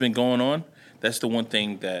been going on. That's the one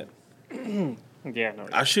thing that Yeah, no.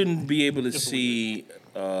 I shouldn't be able to see.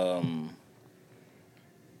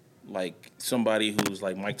 Like somebody who's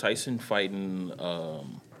like Mike Tyson fighting.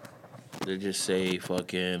 They just say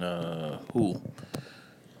fucking who?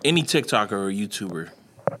 Any TikToker or YouTuber.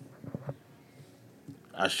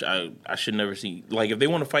 I should never see, like, if they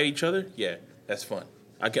want to fight each other, yeah, that's fun.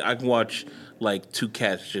 I can watch like two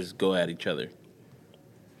cats just go at each other.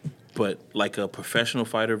 But like a professional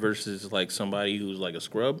fighter versus like somebody who's like a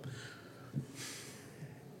scrub,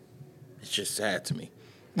 it's just sad to me.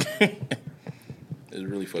 It's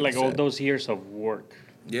really fucking Like sad. all those years of work,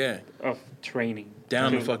 Yeah, of training.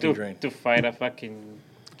 Down the fucking drain. To fight a fucking...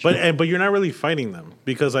 But you're not really fighting them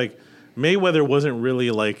because like Mayweather wasn't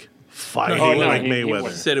really like fighting like Mayweather.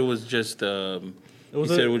 he said it was just. He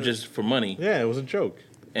said it was just for money. Yeah, it was a joke.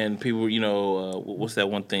 And people, what's that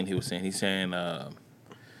one thing he was saying? He's saying,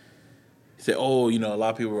 he said, oh, a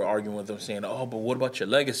lot of people were arguing with him, saying, oh, but what about your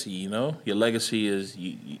legacy? Your legacy is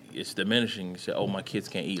it's diminishing. He said, oh, my kids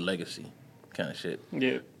can't eat legacy, kind of shit.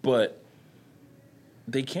 Yeah. But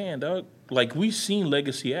they can, dog. Like, we've seen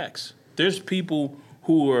legacy acts. There's people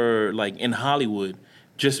who are like in Hollywood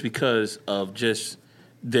just because of just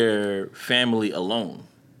their family alone.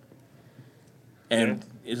 And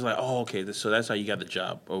it's like, oh, okay, so that's how you got the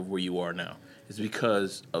job of where you are now. It's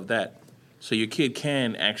because of that. So your kid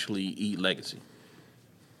can actually eat legacy.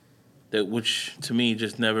 Which to me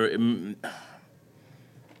just never. I don't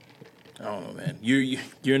know, man.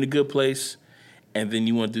 You're in a good place, and then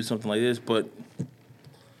you want to do something like this, but.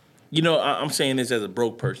 I'm saying this as a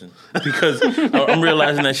broke person because I'm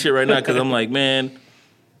realizing that shit right now because I'm like, man,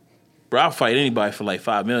 bro, I'll fight anybody for like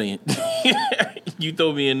 $5 million. You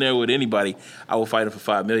throw me in there with anybody, I will fight him for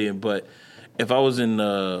 $5 million. But if I was in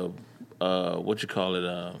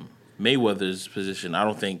Mayweather's position, I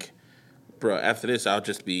don't think, bro. After this, I'll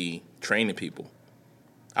just be training people.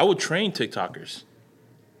 I would train TikTokers.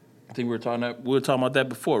 I think we were talking about that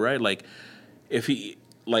before, right? Like,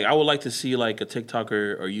 I would like to see like a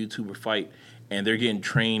TikToker or YouTuber fight, and they're getting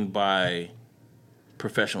trained by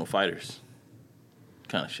professional fighters,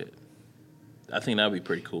 kind of shit. I think that'd be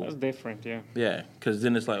pretty cool. That's different, yeah. Yeah, because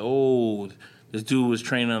then it's like, oh, this dude was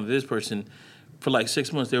training under this person for like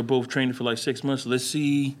 6 months. They were both training for like 6 months. Let's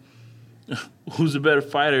see who's a better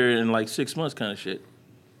fighter in like 6 months, kind of shit.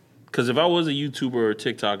 Because if I was a YouTuber or a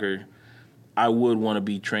TikToker, I would want to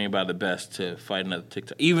be trained by the best to fight another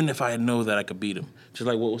TikTok, even if I know that I could beat him. Just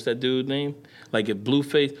like, what's that dude's name? Like, if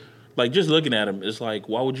Blueface, like, just looking at him, it's like,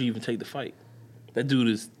 why would you even take the fight? That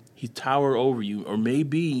dude he tower over you. Or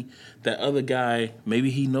maybe that other guy,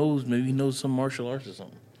 maybe he knows some martial arts or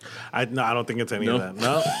something. I don't think it's any of that.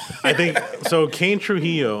 No, I think so. Kane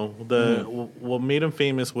Trujillo, what made him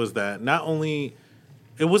famous was that not only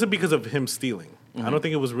it wasn't because of him stealing. I don't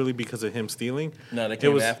think it was really because of him stealing. No, that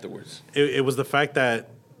came afterwards. It was the fact that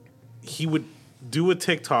he would do a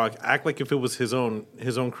TikTok, act like if it was his own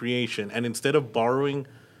creation, and instead of borrowing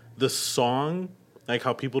the song like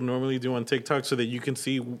how people normally do on TikTok, so that you can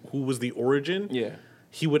see who was the origin. Yeah,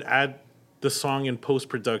 he would add the song in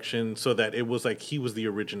post-production so that it was like he was the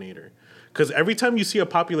originator. Because every time you see a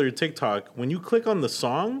popular TikTok, when you click on the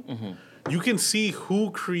song, you can see who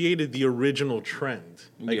created the original trend.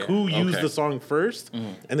 Like who used the song first,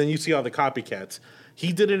 and then you see all the copycats.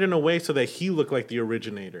 He did it in a way so that he looked like the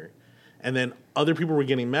originator. And then other people were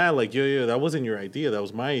getting mad, like, yo, that wasn't your idea. That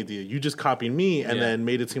was my idea. You just copied me and then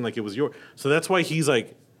made it seem like it was yours. So that's why he's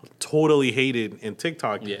like totally hated in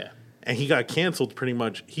TikTok. Yeah. And he got canceled pretty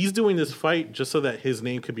much. He's doing this fight just so that his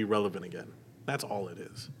name could be relevant again. That's all it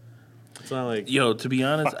is. It's not like... Yo, to be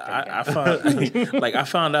honest, I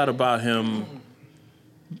found out about him.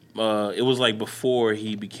 It was like before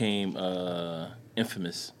he became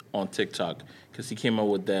infamous on TikTok. Because he came out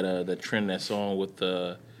with that trend, that song with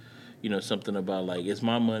something about like, it's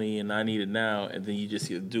my money and I need it now. And then you just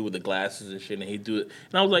see the dude with the glasses and shit, and he do it.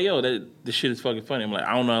 And I was like, yo, this shit is fucking funny. I'm like,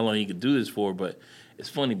 I don't know how long he could do this for, but it's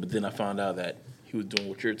funny. But then I found out that he was doing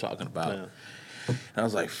what you're talking about. Yeah. And I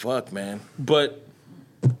was like, fuck, man. But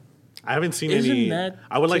I haven't seen any.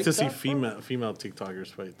 I would like to see female TikTokers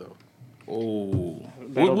fight though. Oh,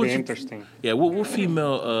 that'll be interesting. Yeah, what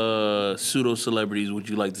female pseudo celebrities would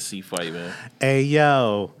you like to see fight, man? Hey,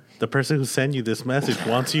 yo, the person who sent you this message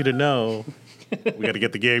wants you to know we got to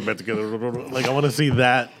get the gang back together. Like, I want to see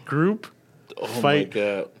that group fight.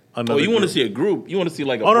 Oh my God! You want to see a group? You want to see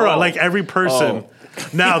like a no, like every person.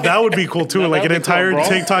 Now that would be cool too, like an entire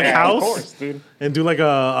TikTok house, course, dude. And do like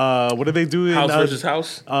a what do they do? House versus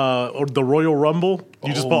house, or the Royal Rumble.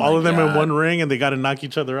 You just put all of them in one ring, and they got to knock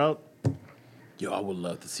each other out. Yo, I would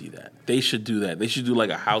love to see that. They should do that. They should do like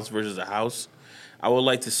a house versus a house. I would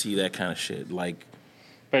like to see that kind of shit, like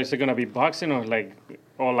But is it gonna be boxing or like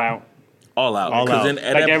all out? all out. All 'Cause out. then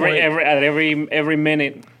at Like that point, every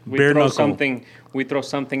minute we Bare throw knuckle. something. We throw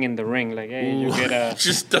something in the ring. Like, hey, you get a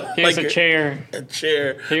just here's like a chair. a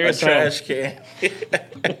chair, Here's a trash can.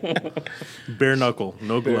 Bare knuckle,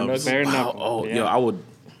 no gloves. Bare Wow. knuckle. Oh, yeah. yo,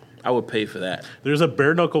 I would pay for that. There's a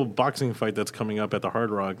bare knuckle boxing fight that's coming up at the Hard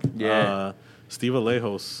Rock. Yeah. Steve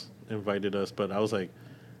Alejos invited us, but I was like,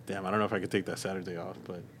 damn, I don't know if I could take that Saturday off,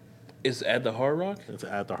 but It's at the Hard Rock. it's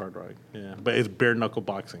at the Hard Rock. Yeah, but it's bare knuckle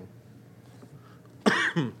boxing.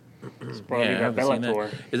 It's probably I the haven't seen that.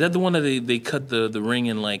 Bellator. Is that the one that they cut the ring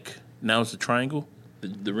in like now it's a triangle?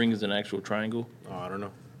 The ring is an actual triangle. Oh, I don't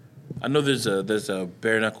know. I know there's a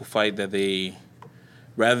bare knuckle fight that they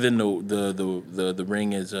rather than the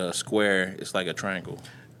ring is a square, it's like a triangle.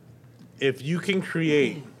 If you can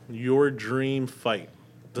create your dream fight,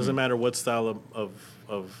 doesn't matter what style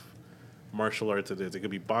of martial arts it is. It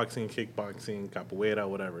could be boxing, kickboxing, capoeira,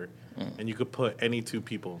 whatever. And you could put any two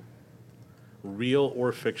people, real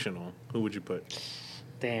or fictional. Who would you put?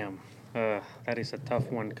 Damn, that is a tough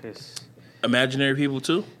one because Imaginary people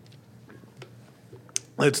too?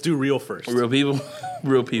 Let's do real first. Real people?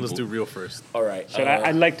 Real people. Let's do real first. All right.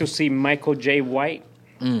 I'd like to see Michael J. White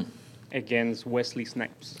against Wesley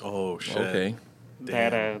Snipes. Oh shit. Okay.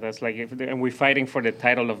 That's like, and we're fighting for the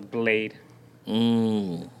title of Blade.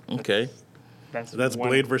 Okay. That's one.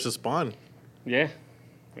 Blade versus Spawn. Yeah,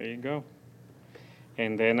 there you go.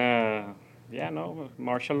 And then,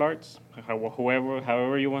 martial arts.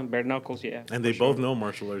 However you want, bare knuckles. Yeah. And they for sure. both know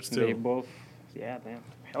martial arts They too. both. Yeah, man.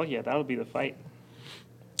 Hell yeah, that'll be the fight.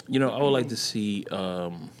 You know, I would like to see.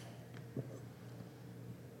 I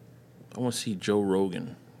want to see Joe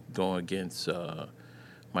Rogan go against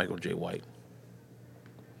Michael J. White,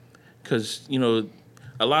 because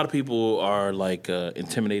a lot of people are like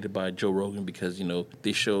intimidated by Joe Rogan because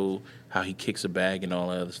they show how he kicks a bag and all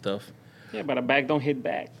that other stuff. Yeah, but a bag don't hit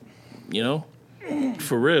back.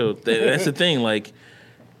 For real, that's the thing. Like,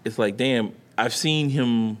 it's like, damn, I've seen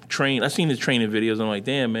him train. I've seen his training videos. I'm like,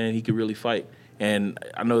 damn, man, he could really fight. And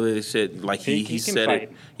I know that they said like he can said fight.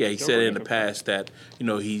 it. Yeah, he Joe said it in Rogan the can past that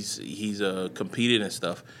he's competed and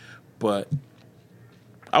stuff. But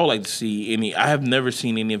I would like to see any. I have never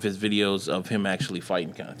seen any of his videos of him actually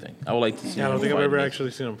fighting, kind of thing. I would like to see. Yeah, I him don't think I've fight ever next.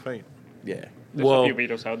 actually seen him fight. Yeah. There's Well, a few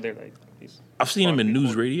videos out there like these. I've seen him in people.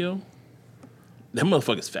 news radio. That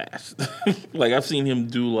motherfucker's fast. Like I've seen him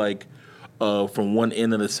do like from one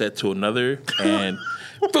end of the set to another, and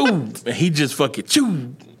boom, and he just fucking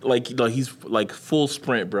chew like he's like full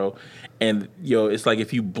sprint, bro. And it's like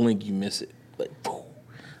if you blink, you miss it. Like, boom.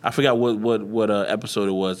 I forgot what episode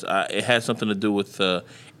it was. It had something to do with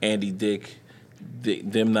Andy Dick.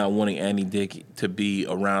 Them not wanting Andy Dick to be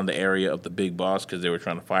around the area of the big boss because they were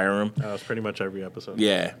trying to fire him. That was pretty much every episode.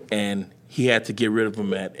 Yeah, and he had to get rid of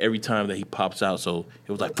him at every time that he pops out. So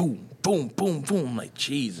it was like boom, boom, boom, boom. I'm like,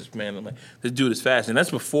 Jesus, man. I'm like, this dude is fast. And that's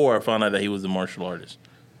before I found out that he was a martial artist.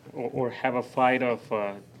 Or have a fight of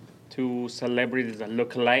two celebrities that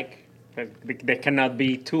look alike. There cannot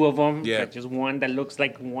be two of them. Yeah. But just one that looks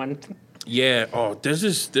like one. Yeah. Oh, there's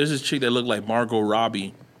this chick that looked like Margot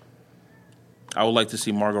Robbie. I would like to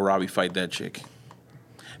see Margot Robbie fight that chick.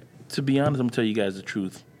 To be honest, I'm gonna tell you guys the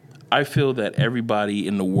truth. I feel that everybody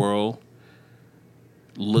in the world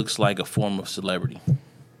looks like a form of celebrity.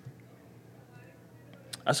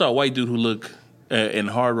 I saw a white dude who looked in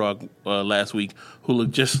Hard Rock last week who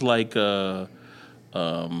looked just like what's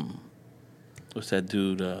that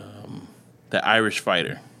dude? That Irish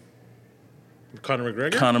fighter, Conor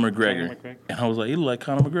McGregor? Conor McGregor. Conor McGregor. And I was like, he looked like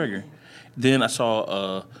Conor McGregor. Then I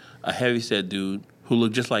saw a heavyset dude who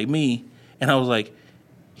looked just like me, and I was like,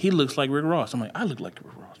 he looks like Rick Ross. I'm like, I look like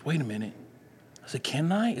Rick Ross. Wait a minute. I said,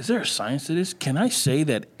 can I? Is there a science to this? Can I say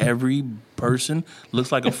that every person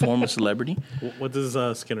looks like a former celebrity? What does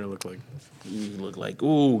Skinner look like? You look like,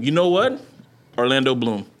 ooh, you know what? Orlando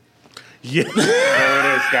Bloom. Yeah. There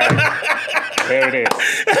it is, guys. There it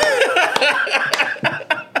is.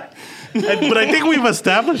 But I think we've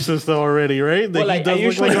established this though already, right? That Well, he does I look like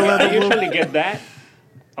usually, Orlando I Bloom. usually get that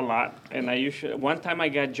a lot. And one time I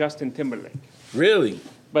got Justin Timberlake. Really?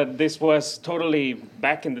 But this was totally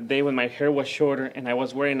back in the day when my hair was shorter and I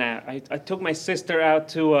was wearing I took my sister out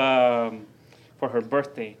to for her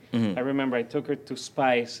birthday. I remember I took her to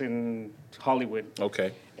Spice in Hollywood.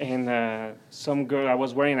 Okay. And some girl, I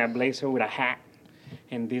was wearing a blazer with a hat.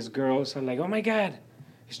 And these girls are like, oh my God,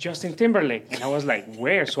 it's Justin Timberlake. And I was like,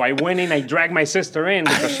 where? So I went in, I dragged my sister in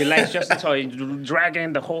because she likes Justin. So I dragged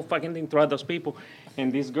in the whole fucking thing throughout those people. And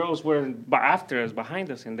these girls were after us, behind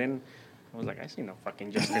us. And then I was like, I see no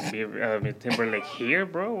fucking Justin Bieber, Timberlake here,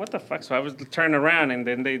 bro. What the fuck? So I was turning around, and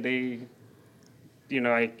then they,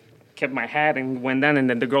 I kept my hat and went down, and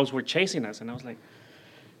then the girls were chasing us, and I was like,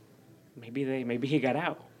 maybe he got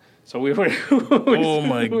out. So we were, Oh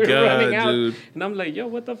my we were God, running out, dude. and I'm like, yo,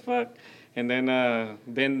 what the fuck? And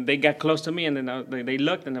then they got close to me, and then they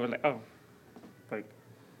looked, and they were like, oh, like,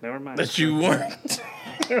 never mind. That you weren't.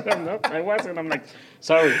 No, I wasn't. I'm like,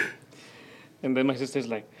 sorry. And then my sister's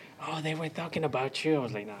like, oh, they were talking about you. I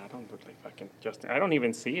was like, nah, I don't look like fucking Justin. I don't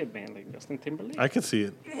even see it, man. Like Justin Timberlake. I can see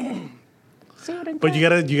it. Suit and But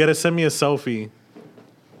tie. you gotta send me a selfie.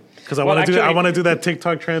 Because I Well, want to actually- do that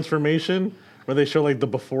TikTok transformation where they show like the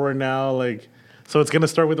before and now, like. So it's gonna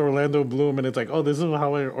start with Orlando Bloom, and it's like, oh, this is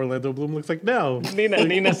how Orlando Bloom looks like now.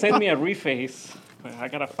 Nina sent me a reface. I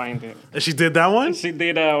gotta find it. She did that one. She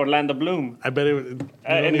did Orlando Bloom. I bet it. You don't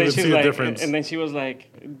And even then she's see a like, difference. and then she was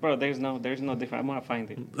like, bro, there's no difference. I'm gonna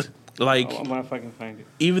find it. Like, I'm gonna fucking find it.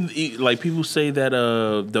 even like people say that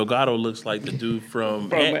Delgado looks like the dude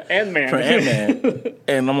from Ant-Man. From Ant-Man.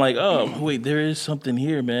 And I'm like, oh wait, there is something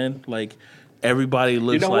here, man. Like everybody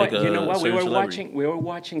looks like a You know what? We certain were celebrity.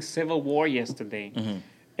 watching Civil War yesterday, Mm-hmm.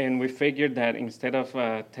 and we figured that instead of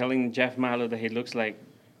telling Jeff Malo that he looks like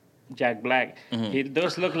Jack Black, Mm-hmm. he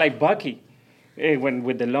does look like Bucky, when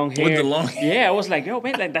with the long hair. With the long hair. Yeah, I was like, yo,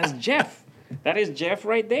 man, that's Jeff. That is Jeff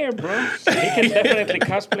right there, bro. He can definitely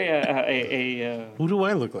cosplay a Who do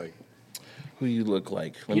I look like? Who you look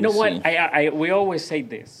like? Let You me know what? see. We always say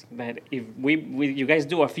this, that if you guys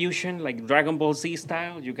do a fusion like Dragon Ball Z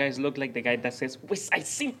style, you guys look like the guy that says "Wis I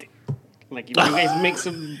seen it." Like if you guys mix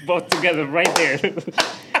them both together right there.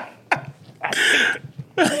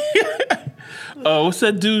 Oh, what's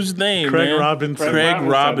that dude's name? Craig man? Robinson. Craig Robinson,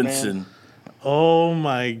 Robinson. Oh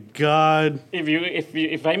my God.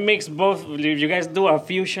 if I mix both, if you guys do a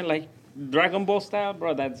fusion like Dragon Ball style,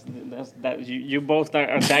 bro, that's you both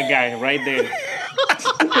are that guy right there.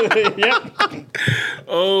 Yep.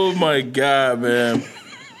 Oh my God, man.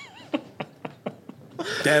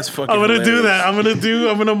 That's fucking. I'm gonna do hilarious. that.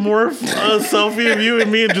 I'm gonna morph a selfie of you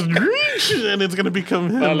and me and just and it's gonna become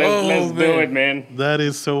him. Well, let's do man. it, man. That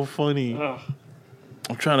is so funny.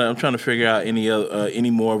 I'm trying to figure out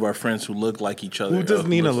any more of our friends who look like each other. Who does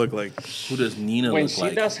Nina look like? Who does Nina When look she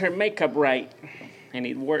like? does her makeup right, and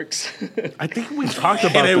it works. I think we talked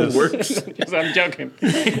about and it this. works. Yes, I'm joking.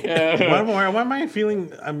 Why am I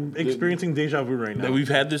feeling I'm experiencing deja vu right That now? we've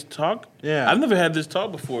had this talk. Yeah. I've never had this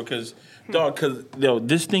talk before because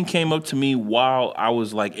this thing came up to me while I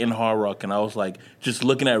was like in Hard Rock and I was like just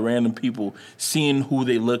looking at random people, seeing who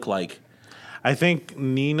they look like. I think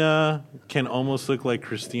Nina can almost look like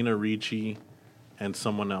Christina Ricci and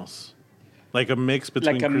someone else. Like a mix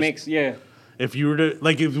between Like a mix, yeah. If we were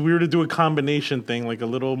to do a combination thing, like a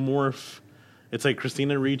little morph, it's like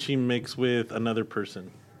Christina Ricci mixed with another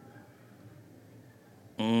person.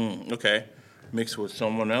 Okay. Mixed with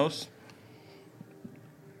someone else.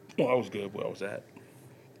 Well, I was good where I was at.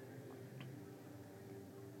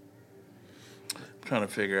 I'm trying to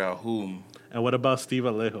figure out who. And what about Steve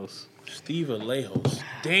Alejos? Steve Alejos.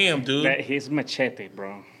 Damn, dude. That he's machete,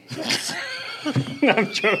 bro.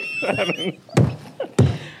 I'm joking.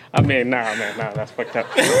 I mean, nah, that's fucked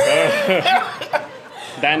up.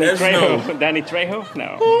 Danny There's Trejo. no- Danny Trejo?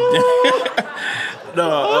 No.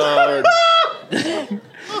 No,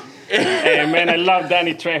 Hey, man, I love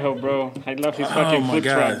Danny Trejo, bro. I love his oh fucking my food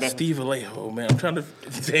truck. God, Steve Alejo, man. I'm trying to.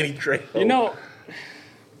 Danny Trejo. You know,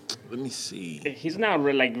 Let me see. he's now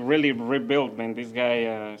really rebuilt, man. This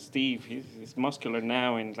guy, Steve, he's muscular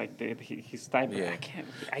now, and like his type. Yeah.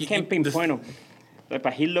 I can't pinpoint him,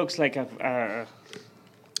 but he looks like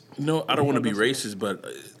No, I don't want to be racist, but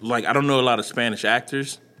like I don't know a lot of Spanish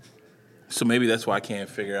actors, so maybe that's why I can't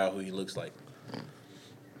figure out who he looks like.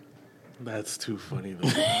 That's too funny though.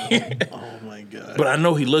 Oh my God. But I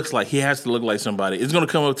know he looks like he has to look like somebody. It's gonna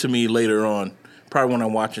come up to me later on, probably when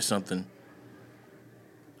I'm watching something.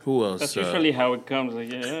 Who else? That's usually how it comes.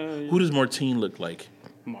 Like, yeah, Who does Martine look like?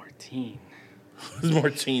 Martine. Who does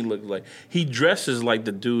Martine look like? He dresses like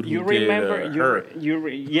the dude who You remember? did her.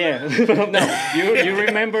 Yeah. No, you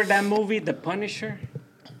remember that movie, The Punisher?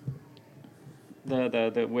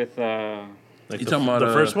 The with Like You the, talking about,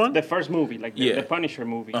 the first one? the first movie, like Yeah. the Punisher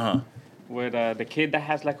movie, Uh-huh. with the kid that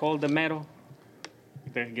has like all the metal,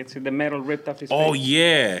 that gets the metal ripped off his Oh face.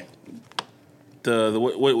 yeah. The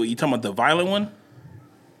what you talking about the violent one?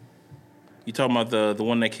 You talking about the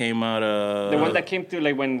one that came out? The one that came to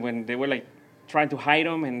like when they were like trying to hide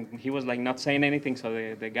him, and he was like not saying anything.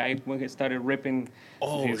 So the guy when he started ripping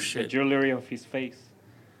the shit. jewelry of his face.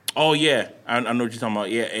 Oh yeah, I know what you're talking about.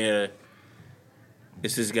 Yeah,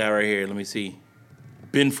 it's this guy right here. Let me see.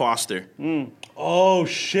 Ben Foster. Oh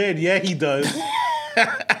shit! Yeah, he does.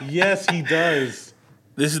 Yes, he does.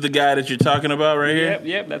 This is the guy that you're talking about right here.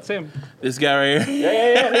 Yep, that's him. This guy right here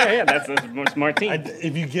Yeah. That's Martin.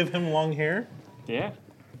 If you give him long hair, Yeah.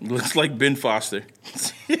 looks like Ben Foster.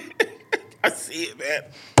 I see it,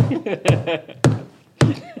 man.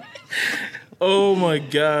 Oh my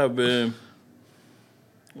god, man.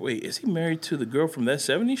 Wait, is he married to the girl from That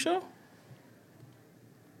 70s Show?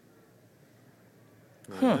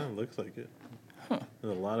 yeah, looks like it.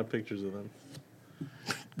 There's a lot of pictures of them.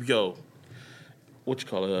 Yo, what you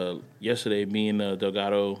call it? Yesterday, me and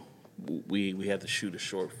Delgado, we had to shoot a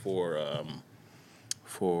short for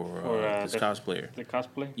this cosplayer. The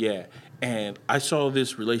cosplay? Yeah, and I saw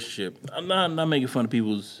this relationship. I'm not making fun of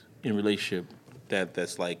people's in relationship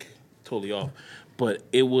that's like totally off, but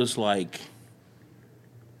it was like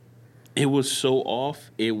it was so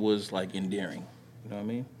off. It was like endearing. You know what I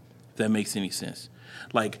mean? If that makes any sense.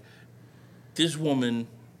 Like this woman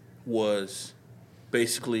was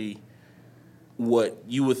basically what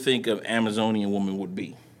you would think of Amazonian woman would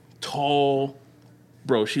be. Tall,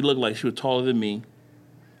 bro. She looked like she was taller than me.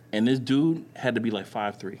 And this dude had to be like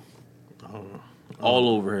 5'3". All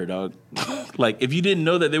over her, dog. Like, if you didn't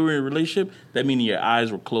know that they were in a relationship, that means your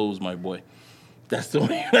eyes were closed, my boy. That's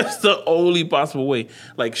the only possible way.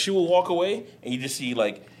 Like, she would walk away, and you just see,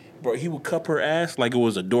 like, bro, he would cup her ass like it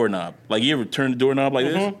was a doorknob. Like, you ever turn the doorknob like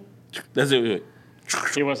this? That's it.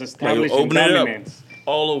 He was Like, establishing open it up. dominance.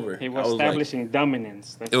 All over. He I was like- establishing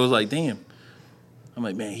dominance. It was like, damn. I'm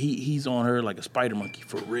like, man, he's on her like a spider monkey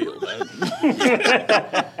for real. Like,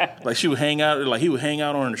 like she would hang out, like he would hang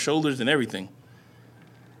out on her shoulders and everything.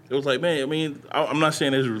 It was like, man, I mean, I'm not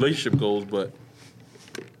saying there's relationship goals, but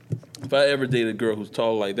if I ever dated a girl who's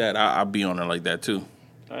tall like that, I'd be on her like that too.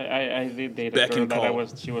 I did date a Back girl and that call.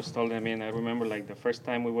 she was taller than me, and I remember like the first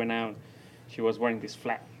time we went out, she was wearing these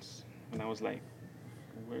flats, and I was like,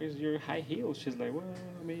 "Where is your high heels?" She's like, "Well,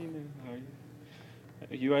 I mean,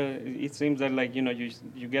 you are. It seems that like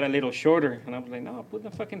you get a little shorter," and I was like, "No, put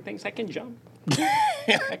the fucking things. I can jump.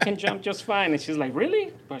 I can jump just fine." And she's like,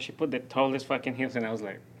 "Really?" But she put the tallest fucking heels, and I was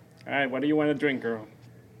like, "All right, what do you want to drink, girl?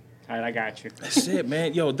 All right, I got you." That's it,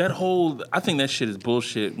 man. Yo, I think that shit is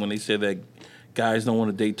bullshit when they say that guys don't want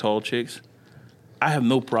to date tall chicks. I have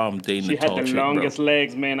no problem dating She a tall had the chick, longest bro.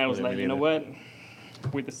 legs, man. I was Yeah, like, me you know neither.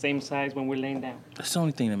 what? We're the same size when we're laying down. That's the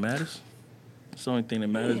only thing that matters. That's the only thing that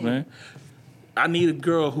matters, man. I need a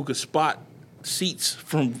girl who could spot seats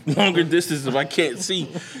from longer distances if I can't see.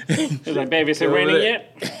 She's like, babe, is it Over raining there.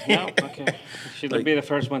 yet? No? Okay. She'll Like, be the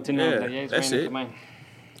first one to know. yeah, Like, yeah, it's that's raining. it. Come on.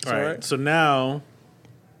 All right. alright. So now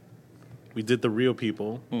we did the real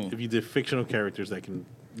people. If you did fictional characters that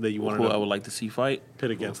you wanted Who I to would like to see fight. pit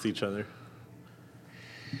against each other.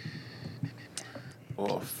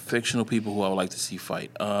 Or fictional people who I would like to see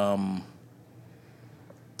fight.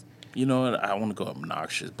 You know what? I want to go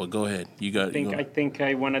obnoxious, but go ahead. You got. I think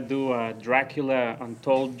I want to do Dracula,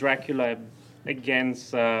 Untold Dracula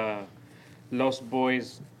against Lost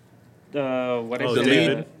Boys. What is Oh, it?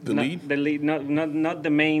 David? The not, lead? The lead. Not the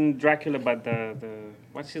main Dracula, but the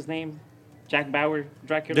what's his name? Jack Bauer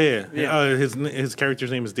Dracula. Yeah. His character's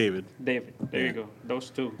name is David. David. There you go. Those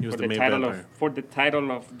two He was for the main title vampire. for the title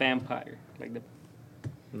of vampire, like the.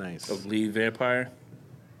 Nice. Of lead vampire.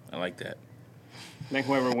 I like that. Then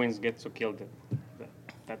whoever wins gets to kill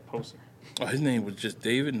that poser. Oh, his name was just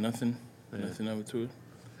David. Nothing over to it.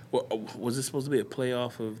 Well, was it supposed to be a play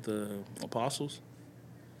off of the Apostles?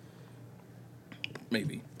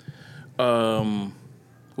 Maybe.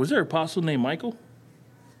 Was there an apostle named Michael?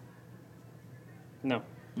 No.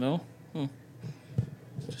 No.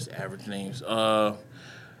 Just average names. I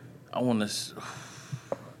want to.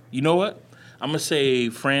 You know what? I'm gonna say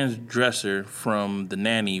Franz Dresser from The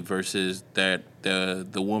Nanny versus the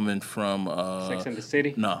woman from Sex and the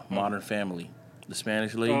City? No, Modern Family, the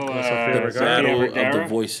Spanish lady. Oh, Sofia Sofia Battle of the Vergara?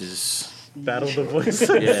 Voices. Battle of the Voices.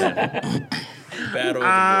 Yeah. Battle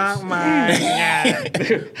of the Voices. my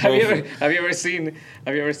God. Have you ever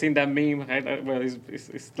seen that meme? Well,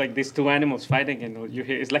 it's like these two animals fighting, and you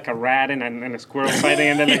hear it's like a rat and a squirrel fighting,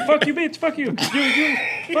 and they're like, "Fuck you, bitch! Fuck you!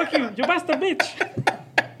 Fuck you! You bastard, bitch!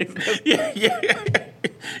 Yeah.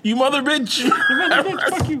 You mother bitch. You mother bitch!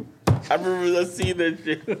 Fuck you!" I remember seeing that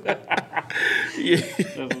shit.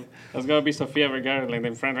 Yeah. That's gonna be Sofia Vergara, like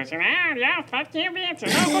in front of her, yeah, fuck you, bitch! No,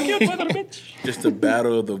 fuck you, mother bitch! Just the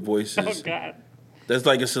battle of the Oh voices. God! That's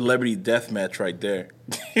like a celebrity death match right there.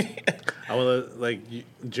 I would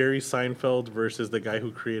Jerry Seinfeld versus the guy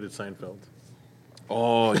who created Seinfeld.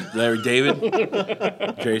 Oh, Larry David?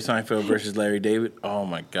 Jerry Seinfeld versus Larry David? Oh,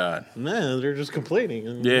 my God. Nah, they're just complaining.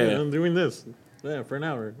 And, Yeah. I'm doing this. Yeah, for an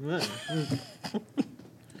hour. Yeah.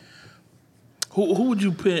 Who would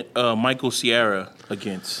you pit Michael Cera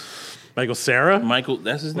against? Michael Cera? Michael,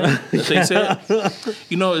 that's his name? That's how you say it?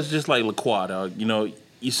 You know, it's just like LaQuad, dog. You know,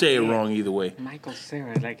 you say it wrong either way. Michael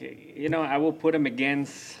Cera, like, you know, I will put him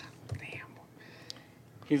against.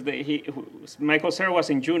 Damn. Michael Cera was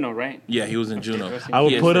in Juno, right? Yeah, he was in Juno. I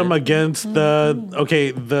would He put has him that- against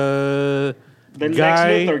the The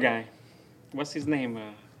guy. Lex Luthor guy. What's his name?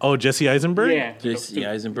 Oh, Jesse Eisenberg? Yeah. Jesse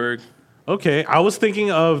Eisenberg. Okay, I was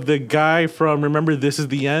thinking of the guy from Remember This Is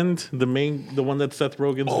the End, the one that's Seth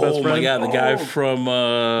Rogen's best Oh friend. my God, the guy Oh.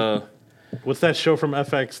 from What's that show from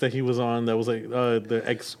FX that he was on? That was like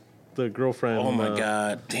the girlfriend. oh my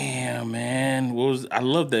God, damn man, I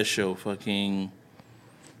love that show. Fucking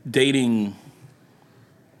dating.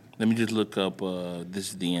 Let me just look up. This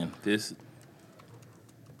is the end.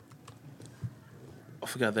 I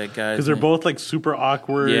forgot that guy. because they're both like super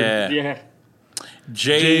awkward. Yeah. Yeah.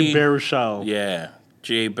 Jay Baruchel. Yeah,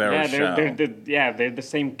 Jay Yeah, Baruchel. they're the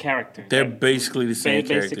same character. They're basically the same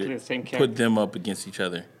basically character. the same Put character. them up against each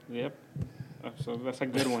other. Yep. So that's a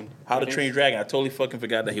good one. How to That Train is- Your Dragon. I totally fucking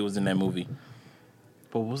forgot that he was in that movie.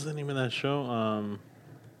 But what was the name of that show?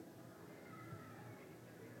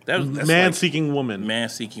 That's Man like Seeking Woman. Man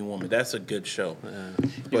Seeking Woman. That's a good show.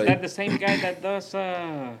 Is But that the same guy that does?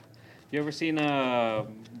 You ever seen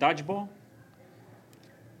Dodgeball?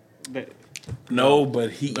 no,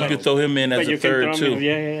 but you could throw him in as a third too.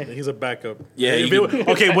 Yeah. He's a backup. Yeah, If you it-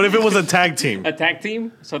 okay, what if it was a tag team? A tag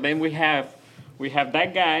team. So then we have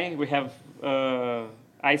that guy. We have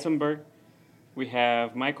Eisenberg. We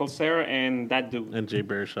have Michael Cera and that dude. And Jay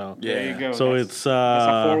Baruchel. Yeah. There you go. So That's- it's that's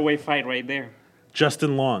a four-way fight right there.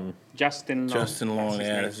 Justin Long. Justin Long. Justin Long, That's his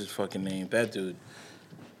yeah, name. that's his fucking name. That dude.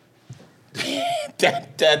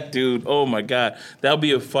 that dude. Oh my God, that'll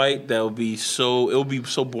be a fight. It'll be so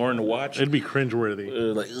boring to watch. It'd be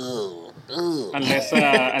cringeworthy. Like, ugh.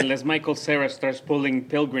 Unless Michael Cera starts pulling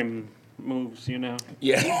pilgrim moves, you know.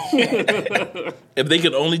 Yeah. If they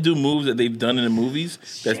could only do moves that they've done in the movies,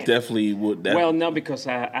 that's definitely what. That, Well, no, because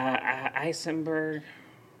Eisenberg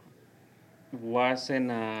wasn't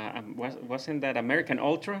that American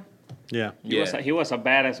Ultra. Yeah. He was a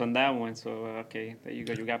badass on that one. So okay, there you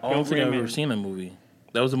go. You got I don't think I've Pilgrim. ever seen that movie.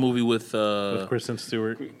 That was a movie with. With Kristen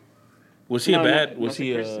Stewart. Was he No, a bad? no, Was was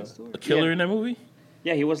he it a Kristen Stewart? killer Yeah. in that movie?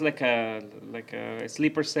 Yeah, he was like a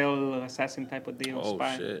sleeper cell assassin type of deal. Oh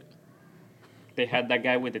spy. shit! They had that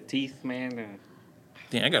guy with the teeth, man.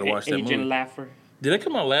 Damn, I gotta watch that Agent movie. Laffer. Did that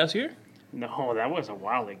come out last year? No, that was a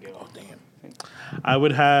while ago. Oh damn! I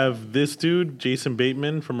would have this dude, Jason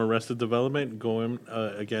Bateman from Arrested Development, going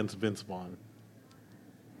against Vince Vaughn.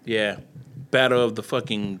 Yeah, battle of the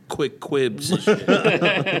fucking quick quibs and shit.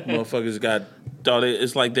 Motherfuckers got. Thought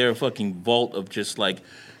it's like they're a fucking vault of just like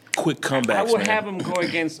quick comebacks. I would man. have him go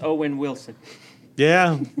against Owen Wilson.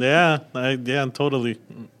 Yeah, totally.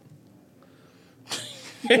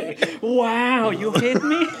 Wow, you hit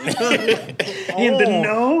me in the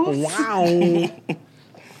nose. Wow.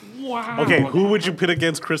 Wow. Okay, who would you pit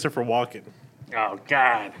against Christopher Walken? Oh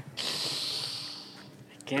God.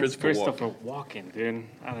 Against Christopher Christopher Walken, dude.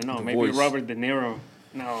 I don't know. The Maybe voice. Robert De Niro.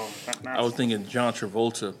 No, that's not. I was thinking John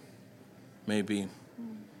Travolta, maybe,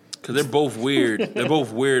 because they're both weird. They're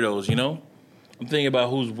both weirdos, you know. I'm thinking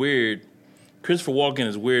about who's weird. Christopher Walken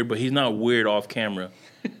is weird, but he's not weird off camera.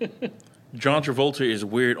 John Travolta is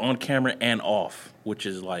weird on camera and off, which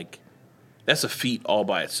is like, that's a feat all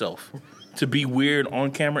by itself. To be weird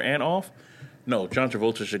on camera and off, no, John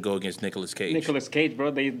Travolta should go against Nicolas Cage. Nicolas Cage,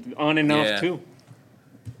 bro. They on and Yeah. off too.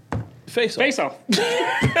 Face off. Face off.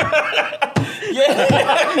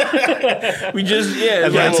 We just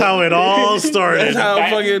And that's how it all started. That's how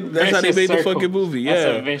that's how they Vicious made the circle. fucking movie. Yeah.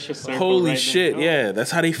 That's a vicious circle Holy right shit. there. Yeah.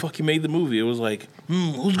 That's how they fucking made the movie. It was like,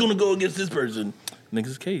 who's gonna go against this person?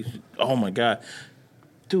 Nicolas Cage. Oh my God.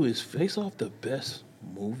 Dude, is Face Off the best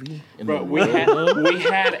movie in Bro, the we world?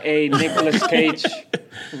 had a Nicolas Cage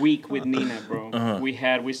week with Nina, bro. Uh-huh.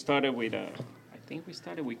 We started with I think we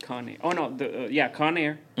started with Con Air. Oh no, Con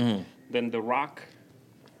Air. Mm-hmm. Then The Rock.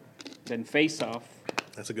 Then Face Off.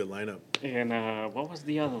 That's a good lineup. And what was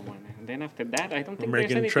the other one? And then after that, I don't think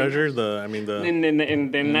American there's Treasure, anything else.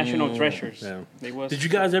 And then National Treasures. Yeah. They was, Did you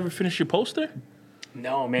guys ever finish your poster?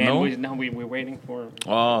 No, man. No? We're waiting for.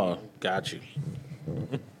 Oh, got you.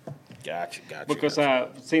 Got you. Because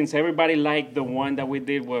since everybody liked the one that we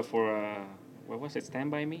did for what was it,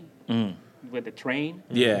 Stand By Me, with the train.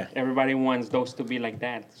 Yeah. Everybody wants those to be like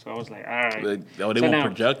that, so I was like, all right. They want now,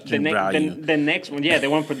 production value. The next one, yeah, they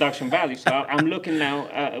want production value. So I'm looking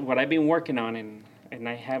now what I've been working on, and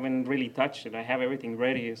I haven't really touched it. I have everything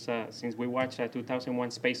ready. It's, since we watched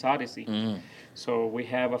 2001: Space Odyssey. So we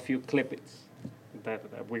have a few clippets that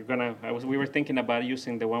we were thinking about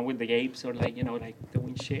using the one with the apes or like like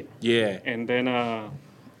doing shit. Yeah. And then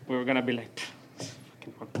we were gonna be like,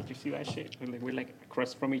 fucking fuck, did you see that shit? We're like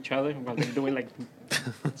across from each other while they're doing like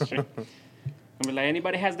shit. And we're like,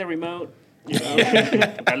 anybody has the remote?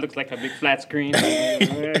 That looks like a big flat screen.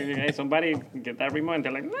 Hey, somebody get that remote. And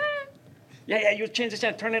they're like, nah. Yeah, you change the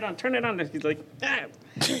channel, turn it on. And he's like,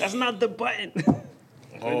 that's not the button.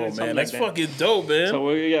 Oh Something man, like that's that. fucking dope, man. So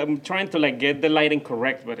I'm trying to like get the lighting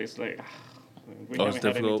correct, but it's like we Oh, it's haven't had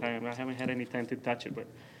any difficult. time. I haven't had any time to touch it, but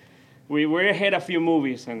we're ahead a few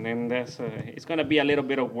movies, and then that's it's gonna be a little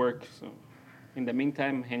bit of work. So in the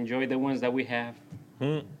meantime, enjoy the ones that we have.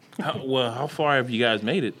 How far have you guys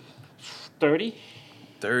made it? 30.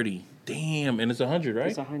 30. Damn, and it's 100, right?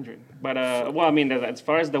 It's 100. But well, I mean, as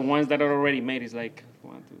far as the ones that are already made, it's like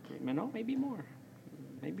 1, 2, 3. No, maybe more.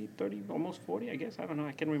 Maybe 30, almost 40. I guess I don't know.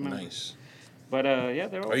 I can't remember. Nice. But yeah,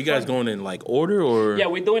 they're all Are you guys fun. going in like order or? Yeah,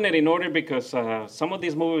 we're doing it in order because some of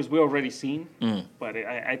these movies we already seen. Mm. But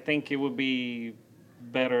I think it would be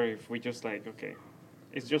better if we just like, okay,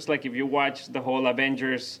 it's just like if you watch the whole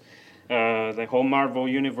Avengers, the whole Marvel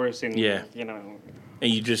universe, and Yeah.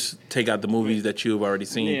 And you just take out the movies that you've already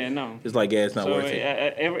seen. Yeah, no. It's like, yeah, it's not So worth it.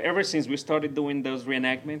 ever since we started doing those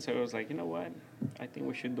reenactments, I was like, you know what? I think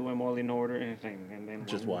we should do them all in order, and then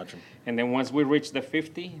Just watch them. And then once we reach the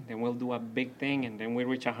 50, then we'll do a big thing, and then we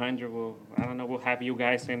reach 100. We'll have you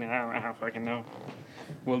guys in it. I don't fucking know.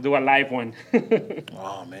 We'll do a live one.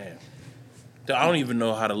 Oh man, I don't even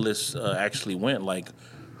know how the list actually went. Like,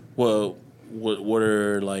 well, what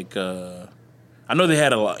are like? I know they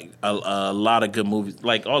had a lot of good movies.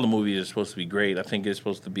 Like all the movies are supposed to be great. I think it's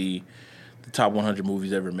supposed to be the top 100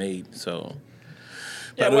 movies ever made. So.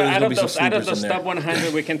 Yeah, But I know well, there's out gonna of be some those sleepers in there. top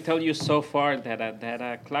 100, we can tell you so far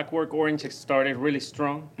that Clockwork Orange started really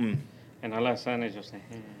strong, and all of a sudden it's just like,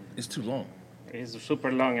 It's too long. it's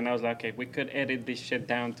super long, and I was like, okay, we could edit this shit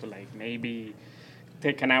down to like maybe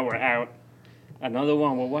take an hour out. Another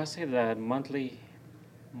one, what was it? The Monty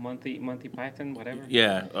Python, whatever.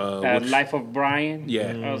 Yeah. Life of Brian.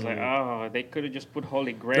 Yeah. I was like, oh, they could have just put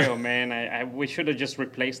Holy Grail, man. We should have just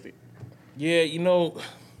replaced it. Yeah,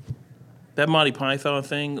 that Monty Python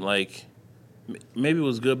thing, like, maybe it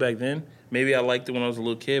was good back then. Maybe I liked it when I was a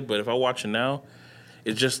little kid, but if I watch it now,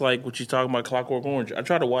 it's just like what you're talking about, Clockwork Orange. I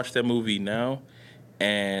try to watch that movie now,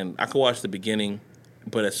 and I can watch the beginning,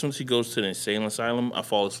 but as soon as he goes to the insane asylum, I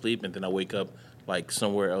fall asleep, and then I wake up, like,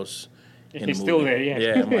 somewhere else in He's the still movie. there, yeah.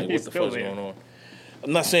 Yeah, I'm like, what He's the still fuck's there. going on?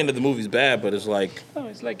 I'm not saying that the movie's bad, but it's like, No,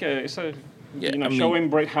 it's like it's a Yeah, I mean- showing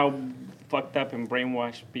how fucked up and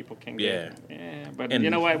brainwashed people can get. Yeah, but And- you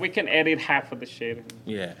know what? We can edit half of the shit.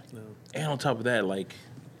 yeah. And on top of that, like,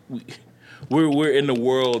 we're in the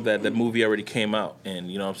world that the movie already came out in,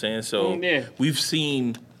 you know what I'm saying? So Yeah. we've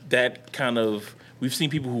seen we've seen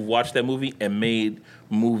people who watched that movie and made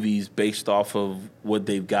movies based off of what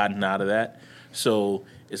they've gotten out of that. So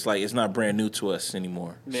it's like, it's not brand new to us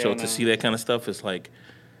anymore. Yeah, So no. to see that kind of stuff, it's like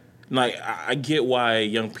I get why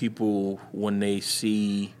young people, when they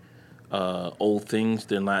see old things,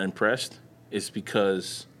 they're not impressed. It's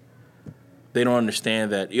because they don't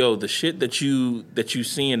understand that, the shit that you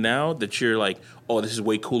seeing now, that you're like, oh, this is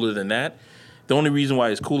way cooler than that. The only reason why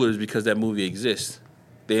it's cooler is because that movie exists.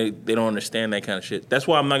 They don't understand that kind of shit. That's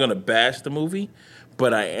why I'm not gonna bash the movie,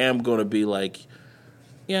 but I am gonna be like,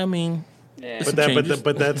 yeah, I mean, Yeah. But But some changes.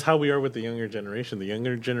 but that's how we are with the younger generation. The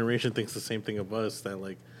younger generation thinks the same thing of us. That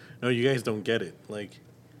like, no, you guys don't get it. Like,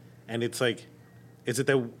 and it's like, is it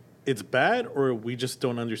that it's bad or we just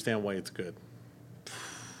don't understand why it's good?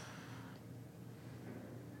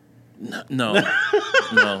 no.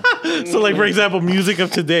 So, like for example, music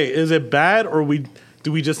of today, is it bad or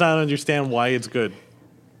do we just not understand why it's good?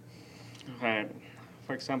 Right.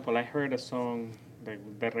 For example, I heard a song, the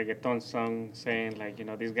reggaeton song, saying like,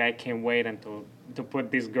 this guy can't wait until to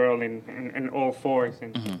put this girl in all fours,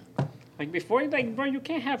 and like before, like, bro, you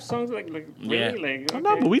can't have songs like Yeah. really like.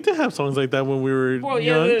 No, but we did have songs like that when we were Well,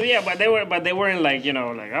 young. yeah, but they weren't like,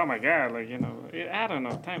 like, oh my god, like, I don't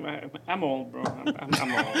know. I'm old, bro.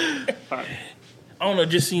 I'm old. But I don't know. It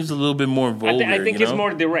just seems a little bit more vulgar. I think you it's know?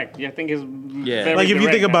 more direct. Yeah, I think it's very Like if you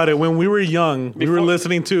direct think now. about it, when we were young, we were Before-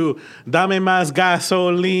 listening to Dame Más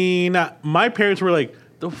Gasolina. My parents were like,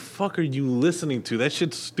 "The fuck are you listening to? That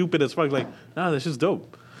shit's stupid as fuck." Like, no, that shit's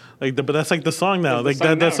dope. Like, but that's like the song now. That's Like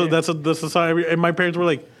the that. song That's now, that's the song. And my parents were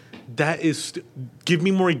like, "That is, give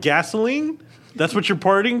me more gasoline." That's what you're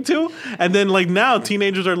partying to. And then like now,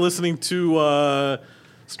 teenagers are listening to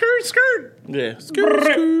skirt skirt, Yeah.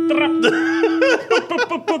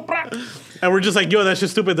 and we're just like, "Yo, that's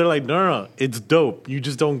just stupid." They're like, "No, it's dope. You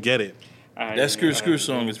just don't get it." That Screw Screw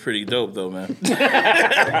song is pretty dope, though, man.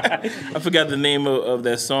 I forgot the name of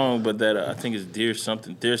that song, but that I think it's Dear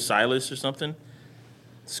something. Dear Silas or something.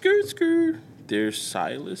 Screw Screw. Dear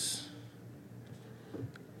Silas.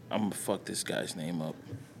 I'm going to fuck this guy's name up.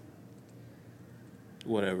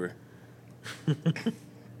 Whatever. I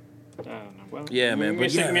don't know. Well, Yeah, man, but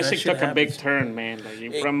Music, yeah, music that shit took a big happens. turn, man.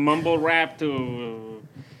 Like, from mumble rap to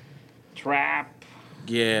trap.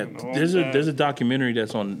 Yeah, all there's that. a documentary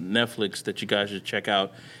that's on Netflix that you guys should check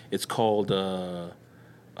out. It's called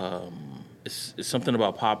it's something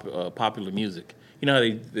about popular music. You know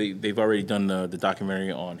how they've already done the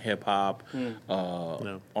documentary on hip hop,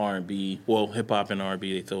 R&B. Well, hip hop and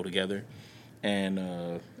R&B they throw together, and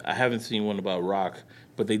I haven't seen one about rock,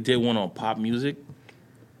 but they did one on pop music.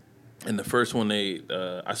 And the first one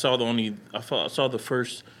I saw the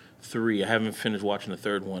first three. I haven't finished watching the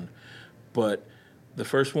third one, but the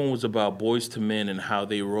first one was about Boys to Men and how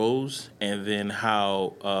they rose, and then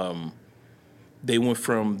how they went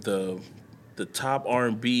from the top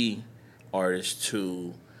R&B artist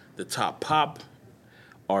to the top pop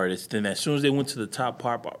artist. Then as soon as they went to the top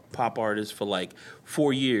pop artist for like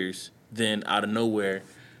 4 years, then out of nowhere,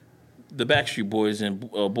 the Backstreet Boys and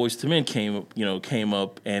Boys to Men came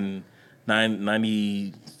up and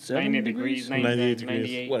 90 degrees, 98 degrees.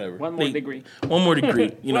 98. Whatever. One more degree. One more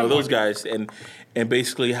degree. One Those more guys, and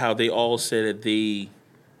basically how they all said that they,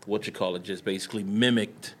 just basically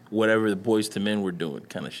mimicked whatever the Boys to Men were doing,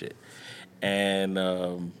 kind of shit. And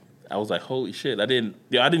I was like, holy shit! I didn't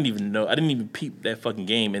even peep that fucking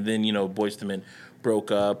game. And then Boys to Men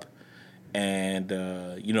broke up, and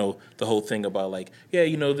the whole thing about like,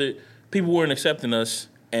 the people weren't accepting us,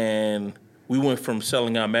 and we went from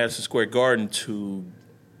selling out Madison Square Garden to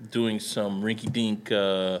doing some rinky-dink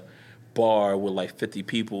bar with like 50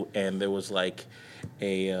 people, and there was like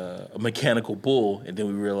a mechanical bull, and then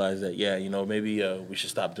we realized that maybe we should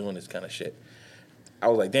stop doing this kind of shit. I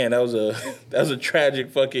was like, damn, that was a tragic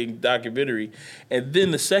fucking documentary. And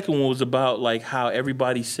then the second one was about like how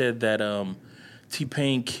everybody said that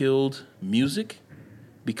T-Pain killed music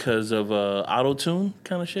because of auto-tune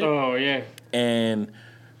kind of shit. Oh yeah. And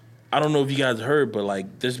I don't know if you guys heard, but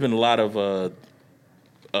like there's been a lot of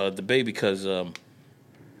debate because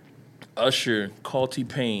Usher called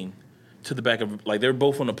T-Pain to the back of, like, they were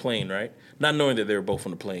both on a plane, right? Not knowing that they were both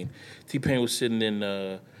on the plane. T-Pain was sitting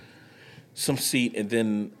in some seat, and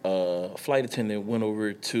then a flight attendant went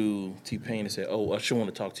over to T-Pain and said, "Oh, Usher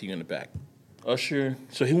want to talk to you in the back." Usher,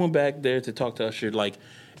 so he went back there to talk to Usher. Like,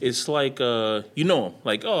 it's like, him.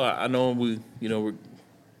 Like, oh, I know him. We're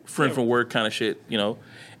friend from work kind of shit,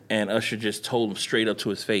 And Usher just told him straight up to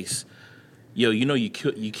his face, "Yo, you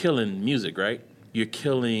killing music, right? You're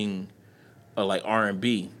killing like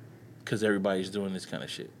R&B because everybody's doing this kind of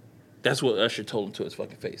shit." That's what Usher told him to his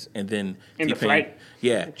fucking face. And then In the T-Pain, flight?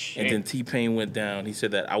 yeah. Shit. And then T-Pain went down. He said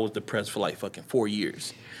that I was depressed for like fucking 4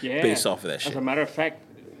 years, Yeah. based off of that shit. As a matter of fact,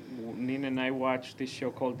 Nina and I watched this show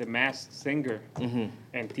called The Masked Singer,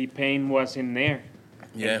 and T-Pain was in there.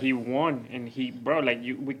 Yeah. And he won, and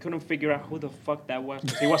we couldn't figure out who the fuck that was.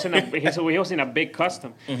 He wasn't he was in a big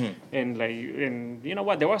custom, and you know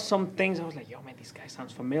what? There were some things I was like, yo, man, this guy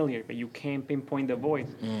sounds familiar, but you can't pinpoint the voice.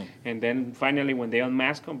 And then finally, when they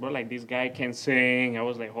unmasked him, bro, like this guy can sing. I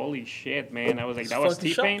was like, holy shit, man! I was like, It's that was fucking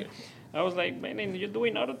T-Pain. shocking. I was like, man, you're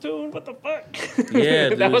doing auto-tune? What the fuck? Yeah,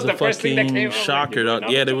 that that was was the a first thing that fucking came up. shocker.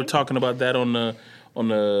 Yeah, they were talking about that on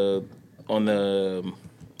the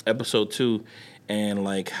episode 2, and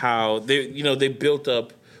like how they built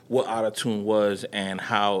up what autotune was, and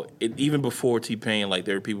how it, even before T-Pain, like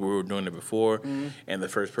there were people who were doing it before, and the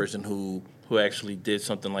first person who actually did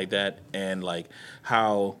something like that, and like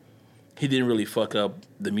how he didn't really fuck up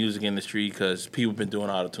the music industry because people have been doing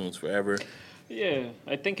autotunes forever. Yeah,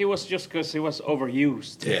 I think it was just because it was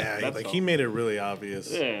overused. Yeah, That's like all. he made it really obvious.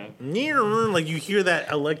 Yeah. Like you hear that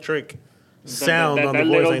electric sound on the that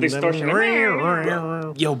voice. little like,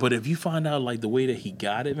 distortion. Yo, but if you find out like the way that he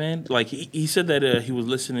got it, man, like he said that he was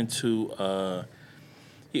listening to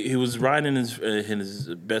he was riding in his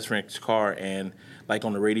best friend's car, and like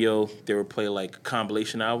on the radio they would play like a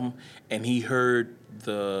compilation album, and he heard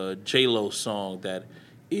the J-Lo song that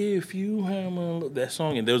 "If You Hammer," that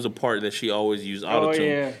song, and there was a part that she always used autotune,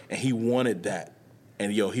 yeah. and he wanted that,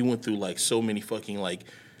 and he went through like so many fucking like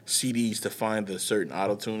CDs to find the certain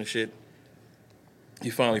autotune and shit. He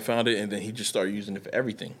finally found it, and then he just started using it for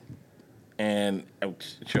everything. And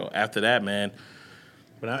after that, man,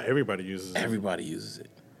 But now everybody uses it. everybody uses it,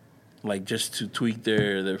 like just to tweak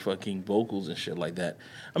their fucking vocals and shit like that.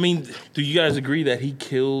 I mean, do you guys agree that he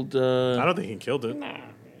killed? I don't think he killed it. Nah.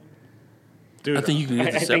 Dude, I think you can get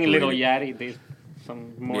I the think Little separated. Yachty did.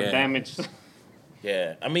 some more Yeah. damage.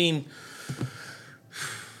 Yeah, I mean,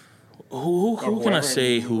 who can I whoever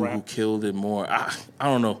say who raps. killed it more? I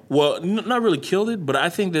don't know. Well, not really killed it, but I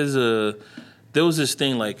think there was this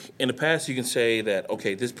thing like in the past you can say that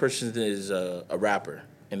okay, this person is a rapper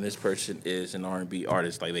and this person is an R&B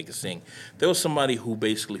artist, like they can sing. There was somebody who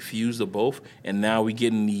basically fused the both, and now we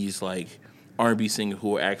getting these like R&B singers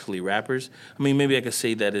who are actually rappers. I mean, maybe I could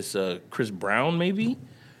say that it's Chris Brown, maybe.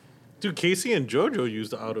 Dude, Casey and JoJo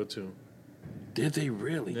used the auto tune. Did they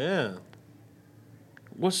really? Yeah.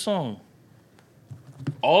 What song?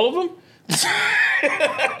 All of them?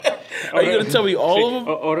 Are you gonna tell me all of them?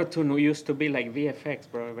 Auto-tune used to be like VFX,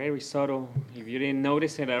 bro. Very subtle. If you didn't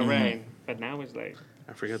notice it, Mm-hmm. alright. But now it's like,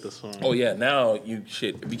 I forget the song. Oh yeah, now you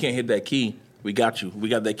shit. If you can't hit that key, we got you. We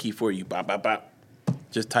got that key for you. Bop bop bop.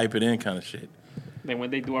 Just type it in, kind of shit. then when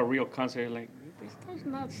they do a real concert, like, this does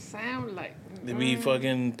not sound like. They be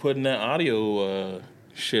fucking putting that audio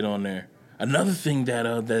shit on there. Another thing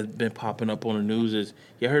that that's been popping up on the news is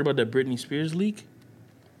you heard about that Britney Spears leak?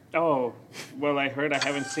 Oh, well, I heard. I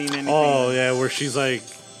haven't seen anything. Oh, yeah, where she's like,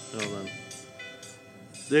 hold on.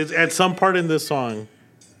 It's at some part in this song.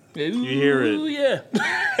 You hear it. Yeah.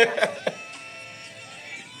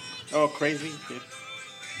 Oh, crazy. Yeah.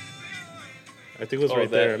 I think it was Oh, right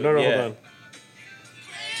that- there. No, yeah. hold on.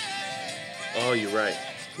 Oh, you're right.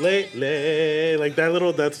 Lay, like that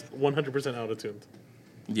little, that's 100% auto-tuned.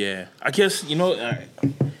 Yeah, I guess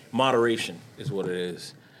moderation is what it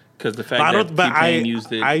is. Because the fact I that don't, but T-Pain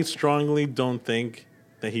used it. I strongly don't think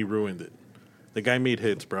that he ruined it. The guy made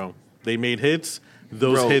hits, bro. They made hits.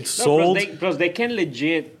 Those Bro. hits No, sold. plus they can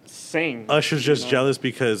legit sing. Usher's just jealous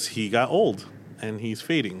because he got old and he's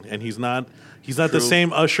fading, and he's not the True.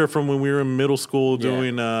 same Usher from when we were in middle school Yeah.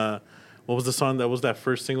 doing what was the song that was that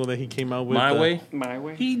first single that he came out with? My Way. My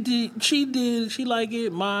way. He did. She did. She like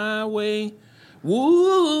it my way.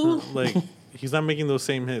 Woo. Like he's not making those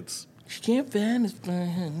same hits. She can't find his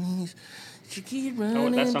friends. She keep running. Oh,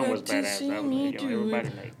 that song was back to badass. see That was me like, yo, do everybody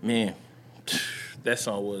it. like. Man, that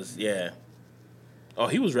song was Oh,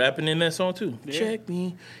 he was rapping in that song too. Yeah. Check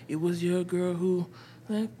me. It was your girl who.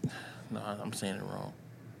 No, I'm saying it wrong.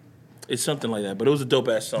 It's something like that, but it was a dope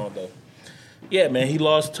ass song though. Yeah, man, he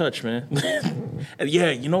lost touch, man. And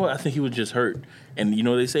yeah, you know what? I think he was just hurt. And you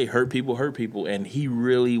know they say hurt people, and he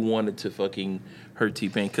really wanted to fucking hurt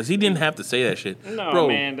T-Pain because he didn't have to say that shit. No, Bro,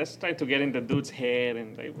 man, that's trying to get in the dude's head,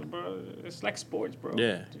 and like, bro, it's like sports, bro.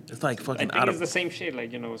 Yeah, it's like I fucking think out it's of. the same shit,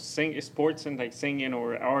 like sports and like singing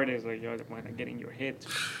or artists, like you want to get in your head.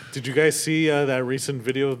 Did you guys see that recent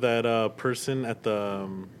video of that person at the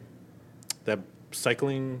that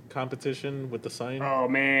cycling competition with the sign? Oh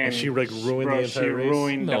man, And she, like, ruined bro, the entire she race?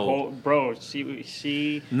 ruined the No. whole, bro.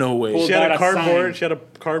 She No way. pulled She had out a cardboard. sign. She had a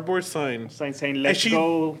cardboard sign. Sign saying And "Let's she,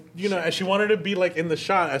 go." and she wanted to be like in the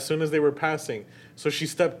shot as soon as they were passing. So she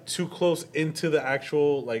stepped too close into the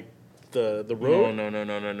actual like the road.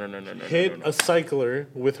 No. Hit a cycler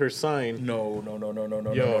with her sign. No.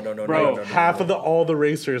 Yo, Bro, half of all the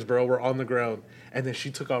racers, bro, were on the ground, and then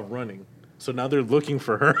she took off running. So now they're looking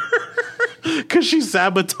for her because she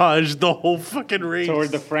sabotaged the whole fucking race. Toward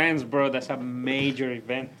the friends, bro. That's a major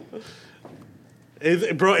event.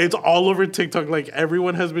 It's all over TikTok. Like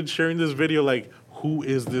everyone has been sharing this video. Like, who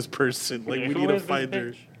is this person? Like, Yeah, we who need to is this find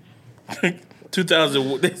her. bitch?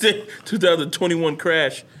 2000. They say 2021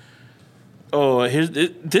 crash. Oh, here's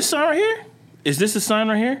this sign right here. Is this the sign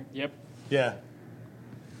right here? Yep. Yeah.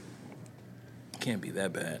 Can't be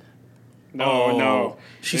that bad. No.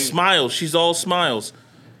 She smiles. She's all smiles.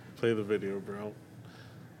 Play the video, bro.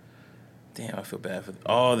 Damn, I feel bad for.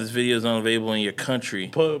 Oh, this video is unavailable in your country.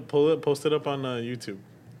 Post it up on YouTube.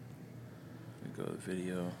 Let me go to the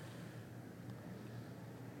video.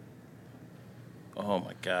 Oh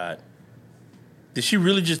my god. Did she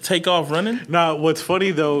really just take off running? Now, what's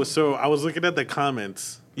funny though, so I was looking at the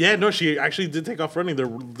comments. Yeah, no, she actually did take off running.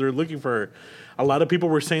 They're looking for her. A lot of people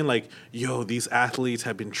were saying like, "Yo, these athletes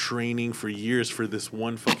have been training for years for this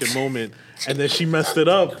one fucking moment," and then she messed it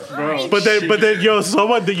up. Bro, But then, yo,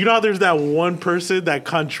 someone, you know how there's that one person, that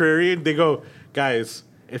contrarian. They go, "Guys,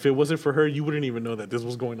 if it wasn't for her, you wouldn't even know that this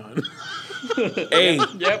was going on." Hey,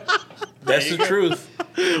 Yep. that's the truth,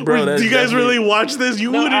 bro. Do you guys really watch this?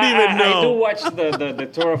 You wouldn't even know. I do watch the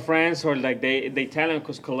Tour of France or like they tell them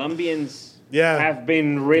because Colombians Yeah. have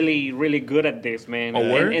been really good at this, man.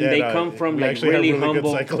 Oh, word? And Yeah, they no, come from we like actually have really really good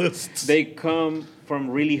humble. cyclists. They come from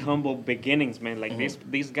really humble beginnings, man. Like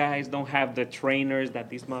these guys don't have the trainers that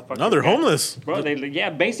these motherfuckers. No, they're got. homeless. Bro.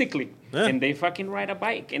 Basically. Yeah. And they fucking ride a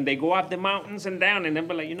bike and they go up the mountains and down and then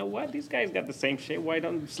be like, you know what? These guys got the same shit. Why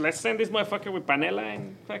don't let's send this motherfucker with panela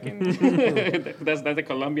and fucking that's the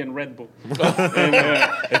Colombian Red Bull.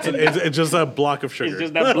 It's just a block of sugar. It's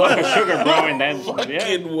just that block of sugar, bro. And then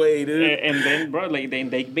Fucking way, dude. And then, bro, like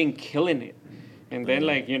they've been killing it. And then,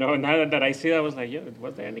 like, you know, now that I see that, I was like, yo,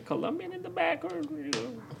 was there any Colombian in the back? Or, you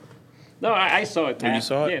know? No, I saw it. You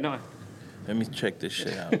saw it? Yeah, no. Let me check this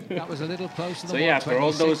shit out. That was a little closer So, than yeah, after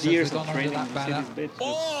all those 126 as years we've of gone under training, that you see banner. this bitch.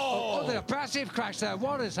 Oh, there's a passive crash there.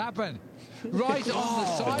 What has happened? Right on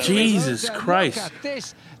the side. Jesus of the road there. Christ. Look at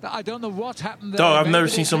this. I don't know what happened there. Dog, I've Maybe never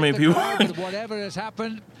they seen so hit many the people. car, but whatever has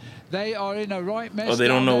happened, they are in a right mess. Oh, they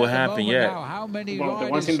don't down know there what at the happened moment yet. now. How many Well, the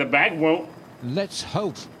riders? ones in the back won't. Let's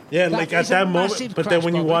hope. Yeah, That like at is a that moment, massive but then crash,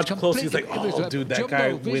 when you Bob. watch It's closely, he's like, completely- it was oh, a dude, that Jumbo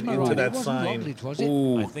guy Visma went into ride. that It wasn't sign. Roglic, was it?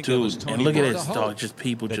 Ooh, I think it was dude. Tony And look at Martin. this, dog. Just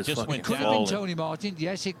people That just just fucking went Could down. have been falling. Tony Martin.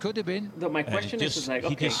 Yes, it could have been. My And question is like, he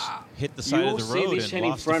okay, just hit the side you of the see road this shit and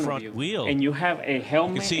in lost front the of front you, wheel. and you have a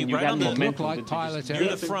helmet, see and you right got on the- momentum. Look like to just pilot get area.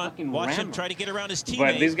 Near the the front, fucking watch him ramp. try to get around his teammate.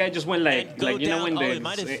 But this guy just went and go like you know down. when Oh, he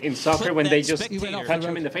might have in soccer clipped when they that just spectator. punch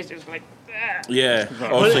him in the face, it's like ah. Yeah.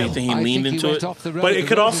 Oh, so you think he I leaned think into went it? off the road. But The it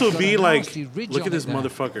could road also has got be a like, nasty ridge look on at this it there.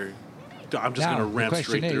 motherfucker. I'm just Now, gonna the ram question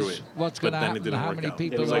straight through is, it. what's But gonna then it happen? didn't How work many out.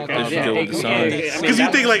 people It was like, are Just yeah, go hey, with the yeah, sign. I mean, Because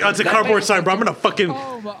you think like, oh, it's a that cardboard makes- sign, bro. I'm gonna fucking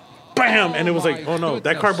Oh, my, bam, and it was oh like, my oh no, that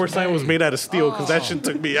goodness cardboard sign was me. made out of steel because that Oh. shit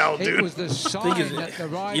took me out, It dude. was the sign is- that the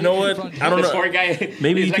rider you know in what? front I don't of This know. poor guy,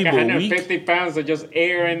 Maybe he's like people are weak. 150 pounds of just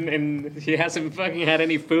air, and he hasn't fucking had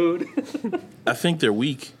any food. I think they're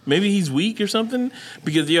weak. Maybe he's weak or something.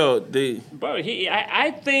 Because, yo, they. Bro,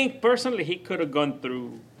 I think personally he could have gone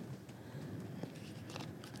through.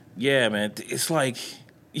 Yeah, man. It's like,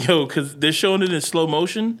 yo, because they're showing it in slow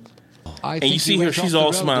motion. I And think you he see her, went off she's the all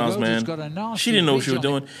road. The smiles, road has man. got a nasty She didn't know what she was ridge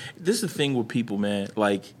on doing. This is the thing with people, man.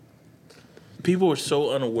 Like, people are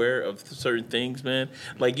so unaware of certain things, man.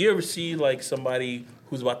 Like, you ever see, like, somebody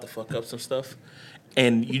who's about to fuck up some stuff?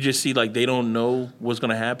 And you just see, like, they don't know what's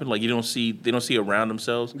going to happen. Like, they don't see around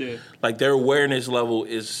themselves. Yeah. Like, their awareness level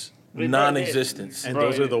is They non-existence. And Bro,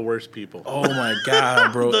 those are yeah. the worst people. Oh, my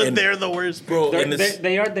God, bro. And, They're the worst. bro, and it's,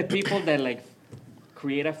 They are the people that like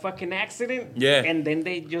create a fucking accident, Yeah. and then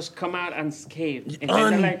they just come out unscathed, and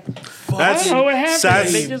then they're like, That's I don't know what happened.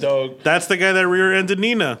 that's, They just- dog. that's the guy that rear-ended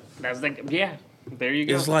Nina. That's like, yeah, there you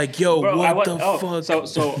go. It's like, yo, Bro, what the fuck?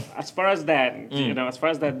 So as far as that, you know, as far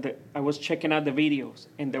as that, I was checking out the videos,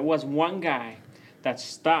 and there was one guy that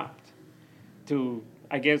stopped to,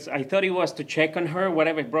 I guess, I thought he was to check on her,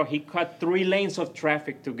 whatever. Bro, he cut 3 lanes of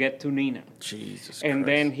traffic to get to Nina. Jesus And Christ.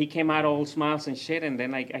 then he came out all smiles and shit. And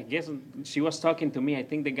then, like, I guess she was talking to me. I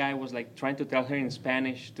think the guy was like trying to tell her in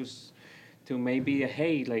Spanish to maybe,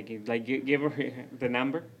 hey, give her the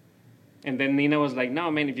number. And then Nina was like,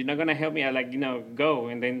 no, man, if you're not gonna help me, go.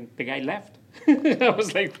 And then the guy left. I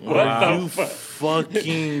was like, what You the fuck?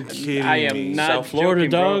 fucking kidding I am me. not South Florida, joking,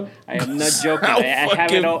 bro. dog. I am not joking. South I have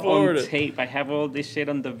fucking it all Florida. on tape. I have all this shit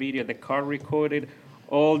on the video. The car recorded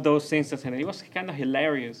all those things, and it was kind of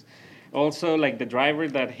hilarious. Also, like the driver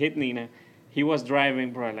that hit Nina, he was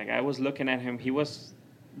driving, bro. Like I was looking at him. He was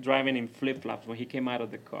driving in flip flops when he came out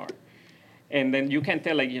of the car, and then you can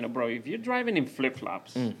tell, like, bro, if you're driving in flip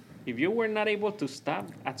flops. If you were not able to stop,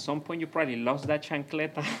 at some point you probably lost that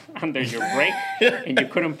chancleta under your brake, and you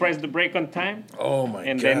couldn't press the brake on time. Oh my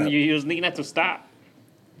And God. then you use Nina to stop.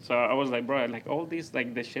 So I was like, bro, like all these,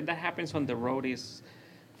 like the shit that happens on the road is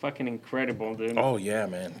fucking incredible, dude. Oh yeah,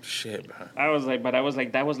 man. Shit, man. I was like,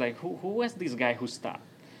 who was this guy who stopped?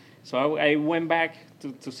 So I went back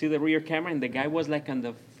to see the rear camera, and the guy was like on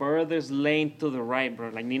the furthest lane to the right, bro.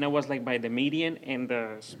 Like Nina was like by the median and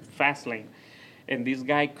the fast lane. And this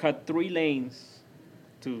guy cut 3 lanes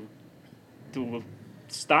to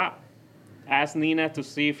stop. Asked Nina to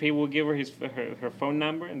see if he would give her her phone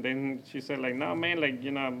number, and then she said, like, no, man, like,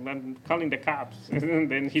 I'm calling the cops. And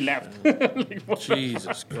then he left. Like, what the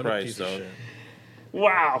Jesus Christ, dog.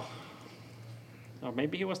 Wow. Or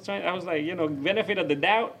maybe he was trying, I was like, benefit of the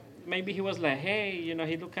doubt. Maybe he was like, hey,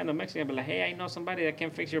 he looked kind of Mexican, but like, hey, I know somebody that can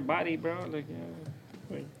fix your body, bro. Like,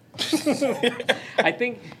 like I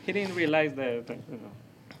think he didn't realize that,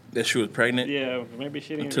 That she was pregnant, yeah, maybe she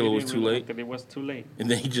didn't. Until it he was didn't too realize late. That it was too late.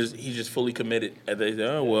 and then he just fully committed. And they said,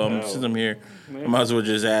 "Oh well, No. since I'm here, Yeah. I might as well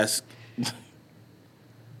just ask." Uh,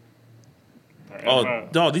 Oh,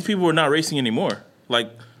 dog, these people are not racing anymore. Like,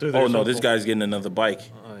 Dude, oh they're no, so this cool. guy's getting another bike.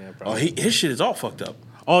 Oh yeah, Oh, his shit is all fucked up.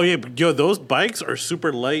 Oh yeah, but yo, those bikes are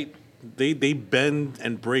super light. They bend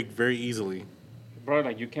and break very easily. bro,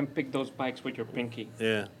 like you can pick those bikes with your pinky.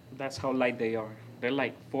 Yeah. That's how light they are. They're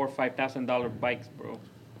like $4,000 or $5,000 bikes, bro.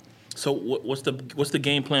 So what's the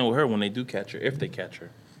game plan with her when they do catch her, if they catch her?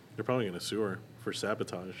 They're probably gonna sue her for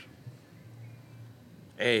sabotage.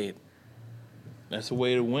 Hey, that's a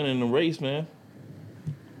way to win in the race, man.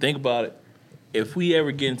 Think about it. If we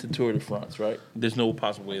ever get into Tour de France, right? There's no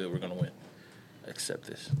possible way that we're gonna win. Except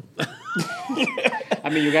this. I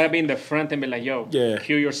mean, you gotta be in the front and be like, yo, Yeah.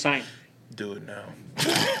 cue your sign. Do it now.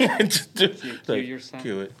 Just do Cue your sign.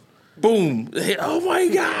 Cue it. Boom. Hey, oh my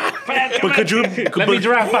God. But could you? Let me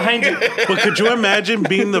drive behind you. But could you imagine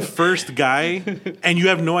being the first guy and you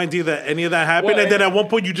have no idea that any of that happened, Well, and then at one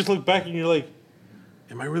point you just look back and you're like,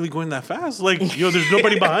 "Am I really going that fast? Like, there's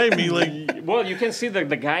nobody behind me." Like, Well, you can see the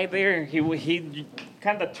guy there. He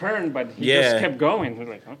kind of turned, but he Yeah. just kept going. We're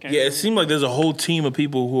like, okay. Yeah, it seemed like there's a whole team of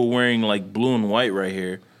people who are wearing like blue and white right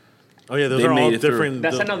here. oh yeah, those They are made all it through. different.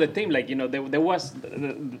 That's another thing. Like, you know,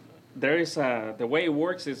 there is the way it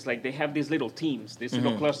works is like they have these little teams, these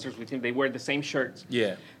little clusters with him. They wear the same shirts.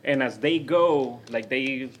 Yeah. And as they go, like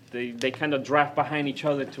they kind of draft behind each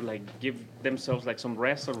other to like give themselves like some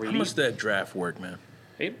rest or How relief. much that draft work, man?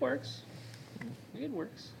 It works. It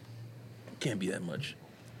works. Can't be that much.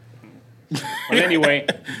 But anyway,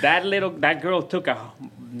 that girl took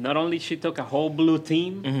not only she took a whole blue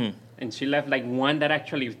team, and she left like one that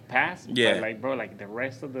actually passed. Yeah. But like, bro, like the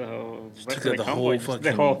rest of the Took out the whole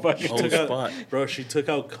fucking convoy. whole spot. Bro, she took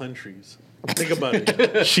out countries. Think about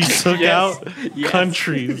it. She took out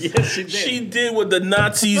countries. Yes, she did. She did what the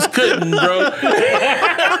Nazis couldn't, bro.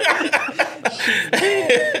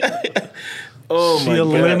 Oh She my God.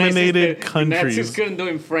 eliminated The Nazis countries. couldn't do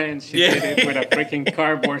it in France. She Yeah. did it with a freaking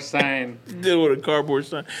cardboard sign. Did with a cardboard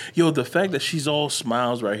sign. Yo, the fact that she's all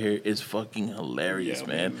smiles right here is fucking hilarious, Yeah,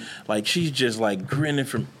 man. Like she's just like grinning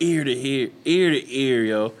from ear to ear,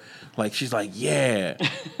 yo. Like she's like, yeah.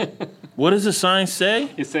 What does the sign say?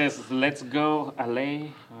 It says, "Let's go,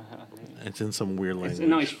 Allez." It's in some weird language.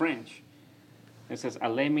 No, it's French. It says,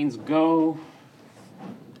 "Allez" means go.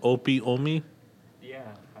 Opie Omi. Yeah,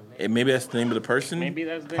 Allez. And maybe that's the name of the person. Maybe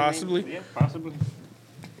that's the possibly. Name. Yeah, possibly.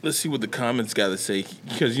 Let's see what the comments got to say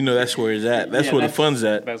because you know that's where it's at. That's Yeah, where the fun's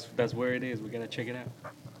at. That's where it is. We gotta check it out.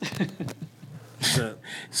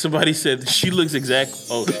 Somebody said she looks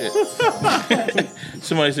oh shit.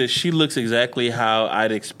 Somebody said she looks exactly how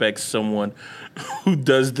I'd expect someone who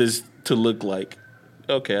does this to look like.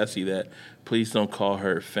 Okay, I see that. Please don't call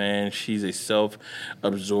her a fan. She's a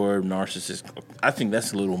self-absorbed narcissist. I think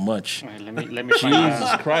that's a little much. All right, let me find Jesus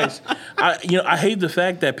out. Christ. I hate the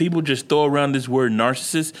fact that people just throw around this word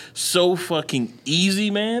narcissist so fucking easy,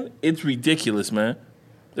 man. It's ridiculous, man.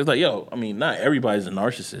 It's like, yo, I mean, not everybody's a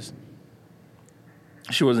narcissist.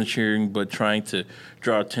 She wasn't cheering, but trying to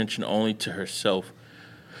draw attention only to herself.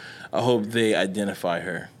 I hope they identify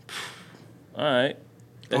her. All right.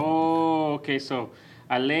 Oh, okay. So,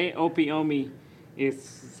 Allez Opiomi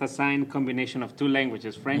is a signed combination of two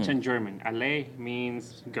languages, French and German. Allez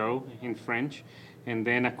means go in French. And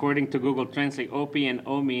then, according to Google Translate, Opie and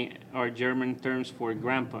Omi are German terms for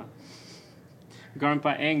grandpa. Grandpa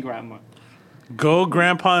and grandma. Go,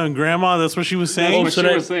 grandpa and grandma. That's what she was saying. what she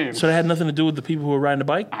was saying. So that had nothing to do with the people who were riding the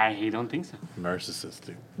bike? I don't think so. Narcissist,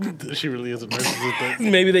 dude. She really is a narcissist.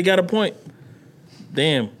 Maybe they got a point.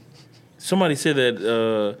 Damn. Somebody said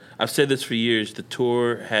that, I've said this for years, the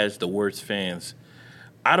tour has the worst fans.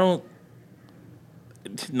 I don't,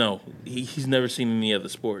 no, he's never seen any other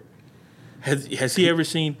sport. Has he ever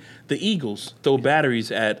seen the Eagles throw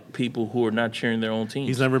batteries at people who are not cheering their own teams?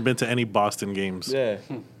 He's never been to any Boston games. Yeah.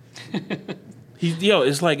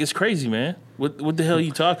 It's like, it's crazy, man. What the hell are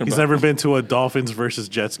you talking He's about? never been to a Dolphins versus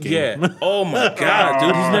Jets game. Yeah. Oh my God,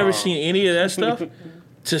 dude. He's never seen any of that stuff.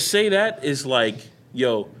 To say that is like,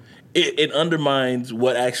 yo, it undermines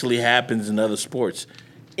what actually happens in other sports.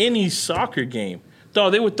 Any soccer game.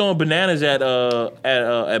 Dog, they were throwing bananas at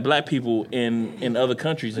black people in other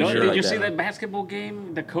countries and No, shit did like you that. see that basketball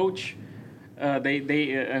game? The coach,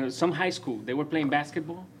 some high school, they were playing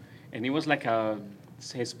basketball, and it was like a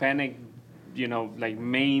Hispanic, like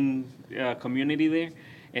main community there.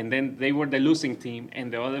 And then they were the losing team, and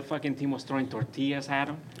the other fucking team was throwing tortillas at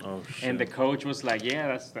them. Oh, shit. And the coach was like, "Yeah,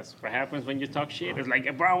 that's what happens when you talk shit." It was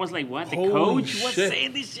like, bro, I was like, "What?" The Holy coach was shit.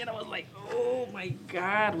 saying this shit. I was like, "Oh my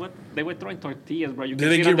God, what?" They were throwing tortillas, bro. You Did can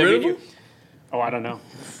they see it get on the rid of video. them? Oh, I don't know.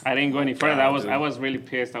 I didn't go any further. God, I was really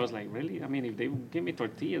pissed. I was like, really? I mean, if they give me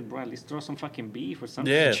tortillas, bro, at least throw some fucking beef or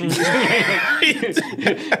something. Yeah.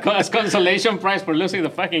 As consolation prize for losing the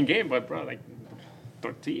fucking game, but bro, like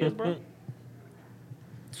tortillas, bro.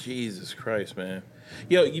 Jesus Christ, man.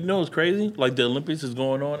 Yo, you know what's crazy? Like the Olympics is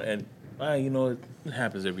going on, and You know, it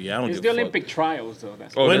happens every year. I don't It's give the a fuck. Olympic trials, though.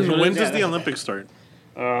 That's Oh, that's what it When is? does the Yeah. Olympics start?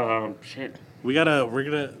 shit.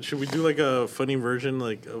 Should we do like a funny version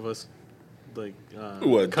like of us, like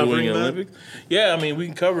What, covering doing an that? Olympics? Yeah, I mean, we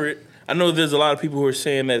can cover it. I know there's a lot of people who are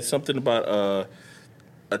saying that something about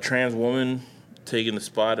a trans woman taking the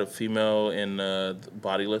spot of female in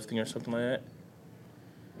bodylifting or something like that.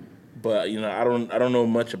 But you know, I don't know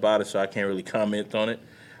much about it, so I can't really comment on it.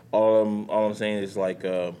 All I'm saying is like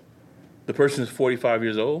the person is 45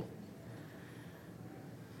 years old.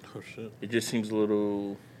 Oh shit! It just seems a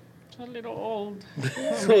little A little old.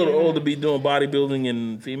 it's a little old to be doing bodybuilding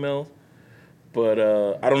in females. But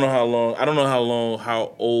I don't know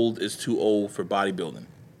how old is too old for bodybuilding.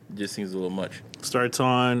 It just seems a little much. Starts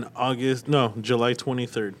on July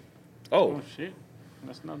 23rd. Oh, Oh, shit.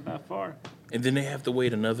 That's not that far. and then they have to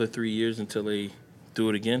wait another 3 years until they do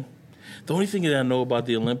it again. The only thing that I know about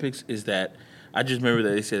the Olympics is that I just remember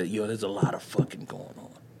that they said that there's a lot of fucking going on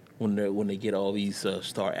when they get all these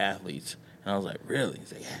star athletes. And I was like, really?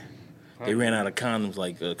 He's like, yeah. They ran out of condoms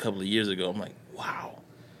like a couple of years ago. I'm like, wow,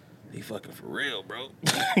 they fucking for real, bro.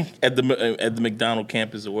 at the McDonald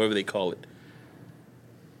campus or wherever they call it.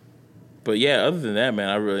 But yeah, other than that, man,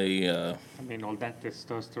 I really. I mean, all that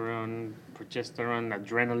testosterone, progesterone,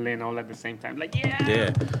 adrenaline, all at the same time. Like, yeah. Yeah,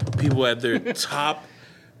 people at their top,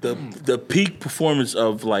 the peak performance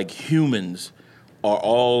of like humans are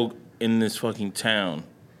all in this fucking town.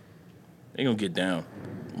 They gonna get down,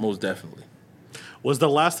 most definitely. Was the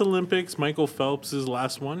last Olympics Michael Phelps'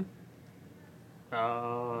 last one,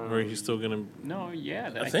 Uh, or he's still gonna? no,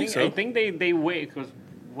 yeah. I think so. I think they wait because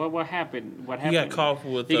what happened? What He happened? got caught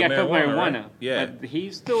with He got caught with marijuana, marijuana. right? Yeah. But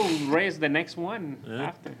he still raised the next one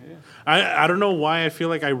after. Yeah. I don't know why I feel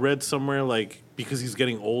like I read somewhere like because he's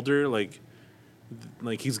getting older, like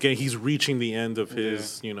he's reaching the end of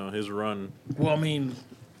his his run. Well, I mean,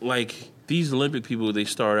 like these Olympic people, they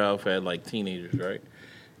start out at like teenagers, right?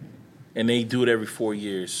 And they do it every 4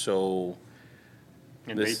 years. So,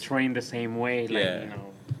 And This- they train the same way. Like, Yeah. you know.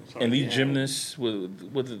 So, and these yeah. gymnasts,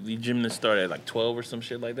 the gymnasts start at like 12 or some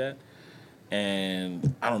shit like that.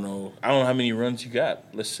 And I don't know how many runs you got.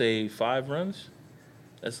 Let's say 5 runs.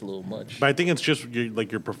 That's a little much. But I think it's just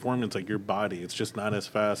your performance, like your body. It's just not as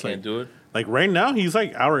fast. Can't like, do it. Like right now, he's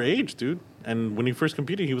like our age, dude. And when he first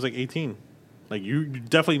competed, he was like 18. Like you're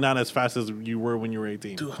definitely not as fast as you were when you were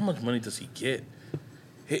 18. Dude, how much money does he get?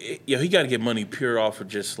 He got to get money pure off of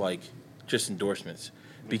just endorsements.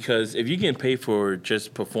 Because if you're getting paid for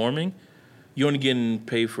just performing, you're only getting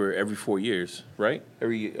paid for every 4 years, right?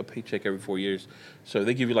 A paycheck every 4 years. So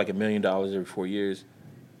they give you like $1 million every 4 years.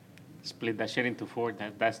 Split that shit into 4.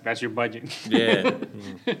 That's your budget. Yeah.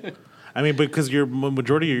 I mean, because your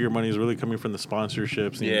majority of your money is really coming from the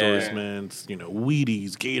sponsorships, the Yeah. endorsements,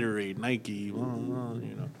 Wheaties, Gatorade, Nike,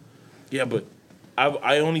 Yeah, but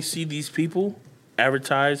I only see these people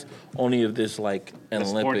advertise only if there's like an A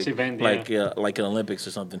sports Olympic event, like an Olympics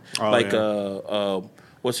or something. Oh,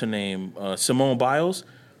 What's her name? Simone Biles.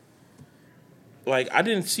 Like I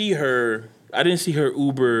didn't see her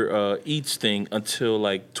Uber Eats thing until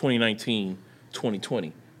like 2019,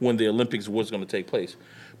 2020 when the Olympics was going to take place.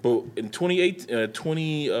 But in 2020,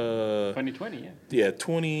 2020, yeah. yeah,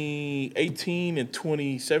 2018 and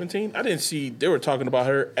 2017, I didn't see they were talking about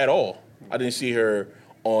her at all. I didn't see her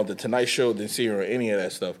on the Tonight Show, didn't see her on any of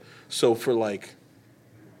that stuff. So for like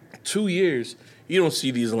 2 years, you don't see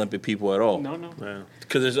these Olympic people at all. No. Yeah.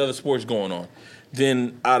 Because there's other sports going on.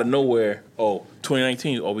 Then out of nowhere,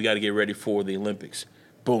 2019, we got to get ready for the Olympics.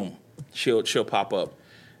 Boom, she'll pop up.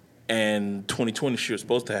 And 2020, she was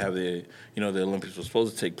supposed to have the Olympics was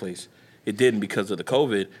supposed to take place. It didn't because of the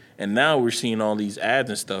COVID. And now we're seeing all these ads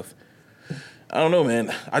and stuff. I don't know,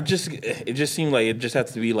 man. It just seemed like it just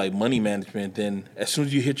has to be like money management. Then as soon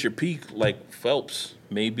as you hit your peak, like Phelps,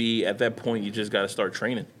 maybe at that point you just got to start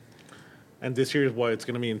training. And this year is what? It's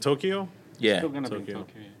going to be in Tokyo? Yeah. Still gonna be in Tokyo.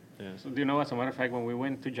 Tokyo. Yeah. So do you know, as a matter of fact, when we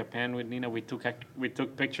went to Japan with Nina, we took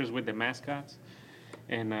pictures with the mascots,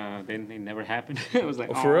 and then it never happened. It was like,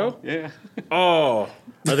 Oh, for real? Yeah. Oh,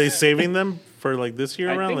 Are they saving them for like this year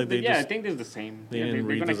around? I Like think it's the same. they Yeah, didn't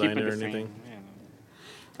they're gonna keep redesign it it or the same. anything? Yeah.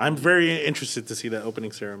 I'm very interested to see that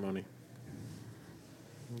opening ceremony.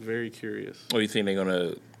 Very curious. what do you think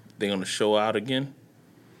they're gonna show out again?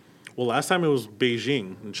 Well, last time it was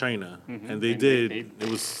Beijing in China, and they And did. they- It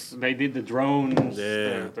was They did the drones,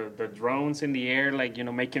 Yeah. the drones in the air, like,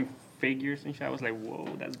 making figures and shit. I was like, whoa,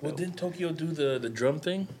 that's dope. Well, didn't Tokyo do the drum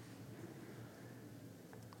thing?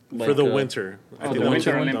 for the Like, winter. I the think that was-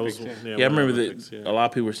 Winter that Olympics, was- yeah. Yeah, I Winter remember Olympics, that yeah. a lot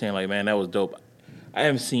of people were saying like, man, that was dope.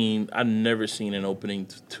 I've never seen an opening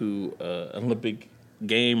to an Olympic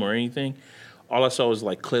game or anything all I saw was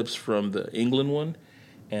like clips from the England one,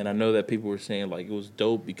 and I know that people were saying like it was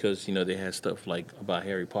dope because they had stuff like about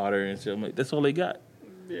Harry Potter and stuff. I'm like, that's all they got.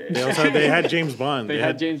 They had James Bond. They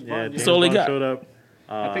had James Bond. Yeah, Yeah. James That's all they Bond got. showed up.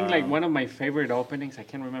 I think like one of my favorite openings. I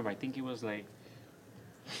can't remember. I think it was like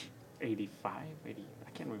 85, 80. I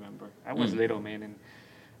can't remember. I was little, man, and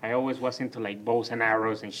I always was into like bows and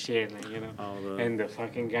arrows and shit, like, And the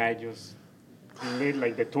fucking guy just lit,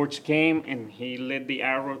 like the torch came and he lit the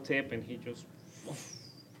arrow tip and he just.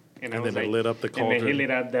 And I was then it like, lit up the And then he cauldron.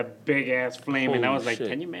 lit up that big ass flame, and I Holy was like, shit.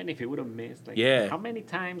 "Can you imagine if he would have missed? Like, Yeah. how many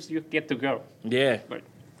times you get to go? Yeah, Like,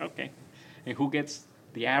 okay, and who gets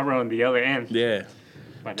the arrow on the other end? yeah.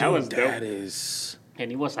 But that was dope. That is.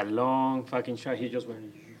 And it was a long fucking shot. He just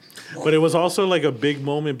went. But it was also like a big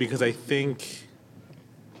moment because I think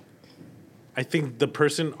the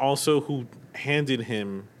person also who handed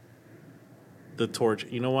him the torch.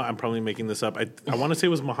 You know what? I'm probably making this up. I want to say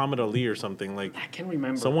it was Muhammad Ali or something. Like I can't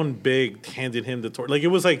remember. someone big handed him the torch. Like it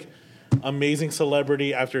was like amazing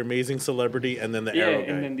celebrity after amazing celebrity, and then the Yeah, arrow guy.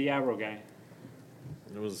 and then the arrow guy.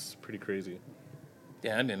 It was pretty crazy.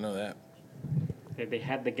 Yeah, I didn't know that. They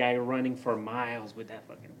had the guy running for miles with that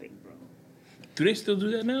fucking thing, bro. Do they still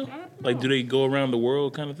do that now? don't Like, know. do they go around the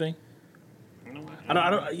world kind of thing? You know what? I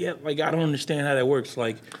don't. Yeah, like I don't understand how that works.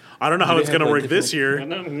 Like, I don't know how Do they it's have, gonna like, work this I year.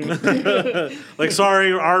 know. Like,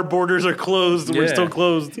 sorry, our borders are closed. We're Yeah. still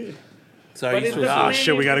closed. so are But you it's supposed the to- Ah,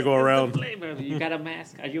 shit, we gotta go it's the around. flavor. You got a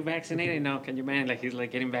mask? Are you vaccinated? No. Can you man? Like he's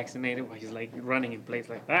like getting vaccinated while he's like running in place.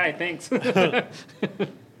 Like, all right, thanks.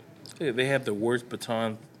 They have the worst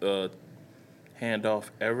baton handoff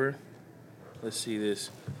ever. Let's see this.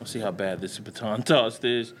 Let's see how bad this baton toss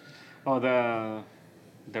is. Oh, the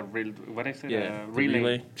real what I said? Yeah, the relay.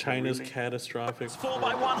 relay. China's Relay. catastrophic. 4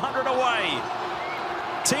 by 100 away.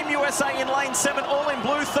 Team USA in lane 7, all in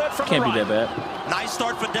blue, third from Can't the be right. that bad. Nice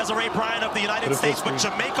start for Desiree Bryant of the United But if States, it's- but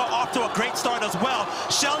Jamaica off to a great start as well.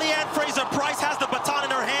 Shelly-Ann Fraser-Price has the baton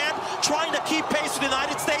in her hand, trying to keep pace with the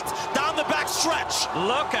United States down the back stretch.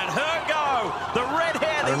 Look at her go. The red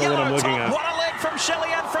hair, the don't know what yellow I'm looking top. at. What a leg from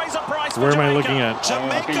Shelly-Ann Fraser-Price for Where am I Jamaica. looking at?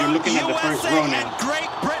 Jamaica, you're looking at the first USA, row now. and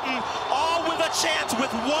Great Britain all with a chance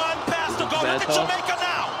with one pass to go. Bad Look at toss. Jamaica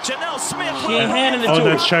now. Janelle Smith. She ain't handing it Oh, to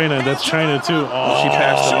that's her. China. That's China too. Oh, She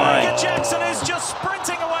passed the line. Jamaica Jackson is just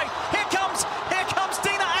sprinting away. Here comes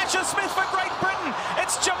Dina Asher-Smith for Great Britain.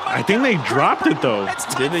 It's Jamaica. I think they Great dropped it, Britain. though. It's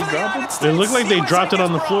tight Did they for the drop United it? States. It looked like they USA dropped it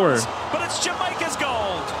on the gets floor. bronze, but it's Jamaica's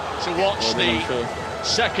gold. To watch Well, they the don't show.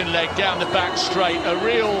 second leg down the back straight, a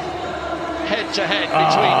real head-to-head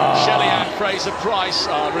between Shelly-Ann Fraser-Price.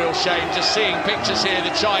 A real shame just seeing pictures here, the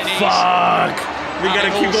Chinese. fuck. We gotta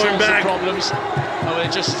having keep all going sorts of back. problems. Oh,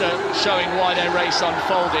 they're just showing why their race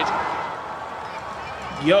unfolded.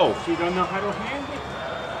 Yo, She don't know how to hand it.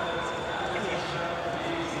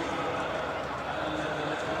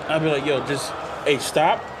 I'd be like, yo, just hey,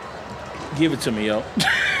 stop. Give it to me, yo.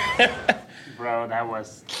 Bro, that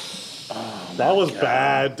was. That was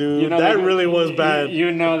bad, dude. You know That they- really was bad.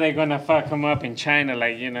 You know they're gonna fuck him up in China,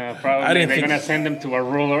 like probably I didn't they're think- gonna send them to a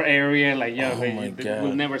rural area, like Oh they my God.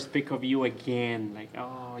 will never speak of you again. Like,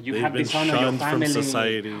 oh, you They've have been dishonored your shunned from family.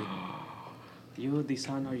 society. You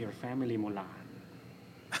dishonor your family, Mulan.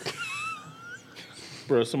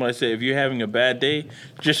 Bro, somebody said if you're having a bad day,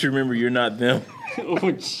 just remember you're not them. Oh,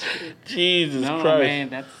 shit. Jesus No, Christ. man,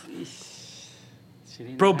 that's. She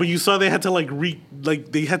didn't Bro, have- but you saw they had to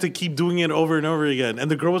they had to keep doing it over and over again.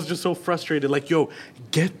 And the girl was just so frustrated, like, yo,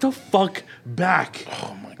 get the fuck back.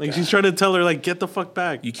 Oh my Like God. she's trying to tell her, like, get the fuck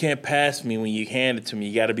back. You can't pass me when you hand it to me.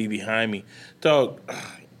 You got to be behind me. Dog,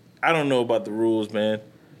 I don't know about the rules, man.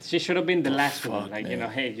 She should have been the last one. fuck, Like, man.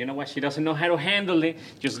 hey, you know what? She doesn't know how to handle it.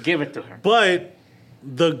 Just give it to her. But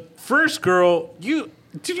the first girl,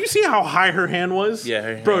 did you see how high her hand was? Yeah,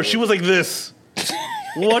 her hand Bro, was- she was like this.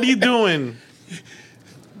 What are you doing?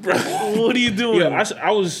 Bro, what are you doing? Yeah, I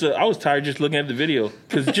was tired just looking at the video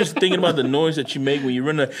because just thinking about the noise that you make when you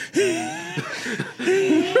run and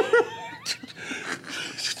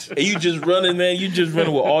you just running, man. You just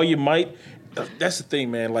running with all your might. That's the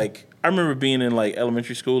thing, man. Like I remember being in like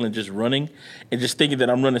elementary school and just running and just thinking that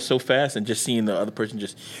I'm running so fast and just seeing the other person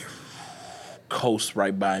just coast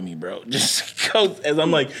right by me, bro. Just coast as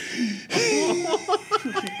I'm like.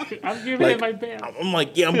 I'm giving Like, it my best. I'm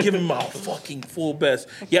like, yeah, I'm giving my fucking full best.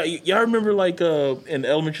 Yeah, y'all remember like in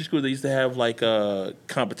elementary school they used to have like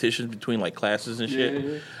competitions between like classes and shit.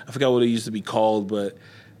 Yeah. I forgot what it used to be called, but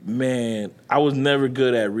man, I was never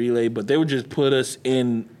good at relay. But they would just put us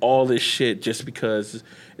in all this shit just because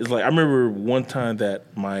it's like I remember one time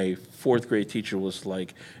that my 4th grade teacher was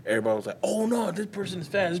like, everybody was like, oh no, this person is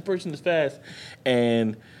fast, this person is fast,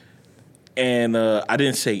 and I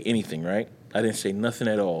didn't say anything, right? I didn't say nothing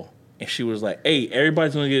at all. And she was like, "Hey,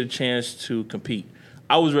 everybody's gonna get a chance to compete."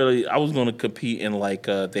 I was gonna compete in like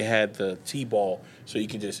they had the T-ball, so you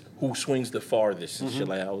can just who swings the farthest and shit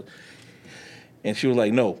like that. And she was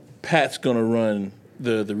like, "No, Pat's gonna run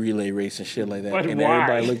the relay race and shit like that." But and why?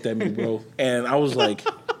 everybody looked at me, bro. And I was like,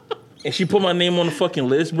 and she put my name on the fucking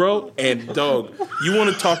list, bro. And dog, you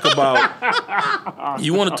want to talk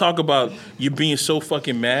about you being so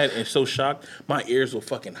fucking mad and so shocked? My ears were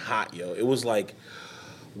fucking hot, yo. It was like,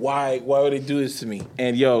 why would they do this to me?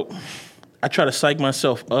 And yo, I try to psych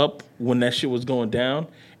myself up when that shit was going down,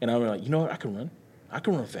 and I'm like, you know what? I can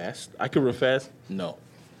run fast. No.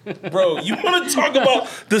 Bro, you want to talk about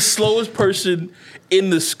the slowest person in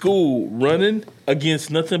the school running against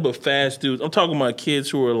nothing but fast dudes? I'm talking about kids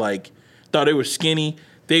who were like, thought they were skinny.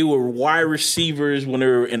 They were wide receivers when they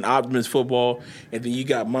were in Optimus football. And then you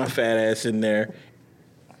got my fat ass in there.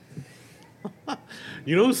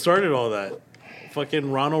 You know who started all that?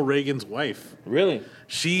 Fucking Ronald Reagan's wife. Really?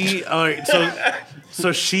 She,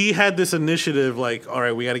 so she had this initiative, like, all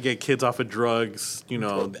right, we got to get kids off of drugs. You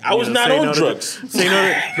know, I was not say on no drugs. Say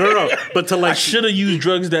no, but to like, I should have used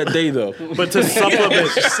drugs that day, though. but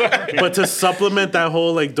to supplement that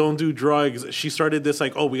whole like don't do drugs, she started this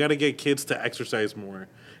like, oh, we got to get kids to exercise more,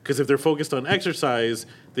 because if they're focused on exercise,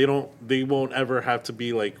 they won't ever have to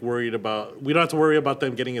be like worried about. We don't have to worry about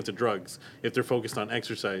them getting into drugs if they're focused on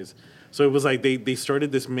exercise. So it was like they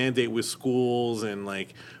started this mandate with schools and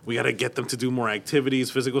like we got to get them to do more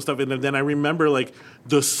activities, physical stuff. And then I remember like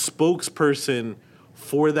the spokesperson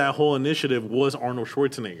for that whole initiative was Arnold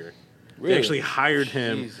Schwarzenegger. Really? They actually hired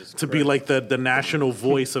him to be like the national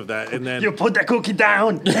voice of that. And then You put the cookie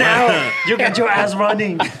down now. You get your ass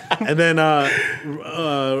running. and then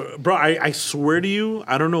bro, I swear to you,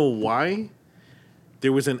 I don't know why.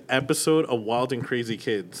 There was an episode of Wild and Crazy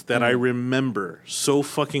Kids that I remember so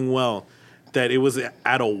fucking well that it was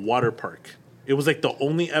at a water park. It was like the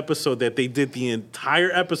only episode that they did the entire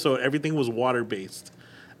episode. Everything was water-based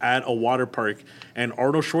at a water park. And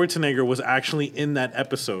Arnold Schwarzenegger was actually in that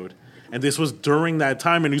episode. And this was during that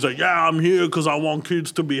time. And he's like, yeah, I'm here because I want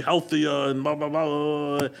kids to be healthier and blah, blah,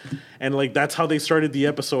 blah. And like, that's how they started the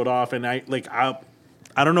episode off. And I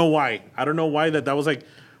don't know why. I don't know why that was like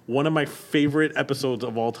one of my favorite episodes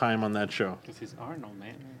of all time on that show. This is Arnold,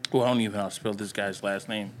 man. Well, I don't even know how to spell this guy's last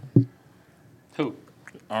name. Who?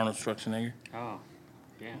 Arnold Schwarzenegger. Oh,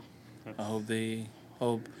 yeah. I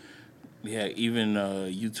hope. Yeah, even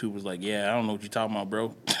YouTube was like, yeah, I don't know what you're talking about,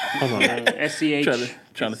 bro. Hold on. SCH.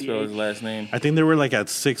 Trying to spell his last name. I think they were like at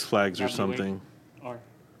Six Flags or something. R.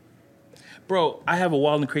 Bro, I have a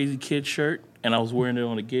Wild and Crazy Kid shirt, and I was wearing it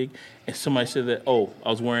on a gig, and somebody said that, I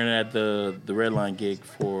was wearing it at the Red Line gig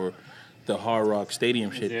for the Hard Rock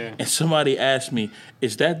Stadium shit. Yeah. And somebody asked me,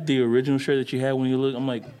 is that the original shirt that you had when you look? I'm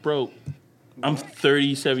like, bro, I'm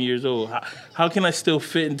 37 years old. How can I still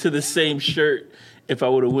fit into the same shirt if I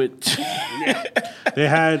would have went? They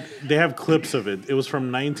have clips of it. It was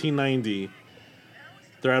from 1990.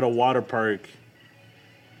 They're at a water park.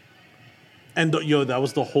 And that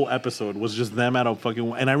was the whole episode, was just them at a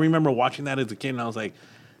fucking... And I remember watching that as a kid, and I was like,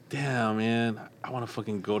 damn, man, I want to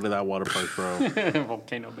fucking go to that water park, bro.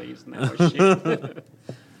 Volcano Bays now. Shit.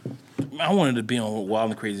 I wanted to be on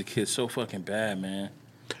Wild and Crazy Kids so fucking bad, man.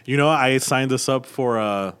 You know, I signed us up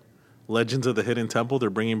for Legends of the Hidden Temple. They're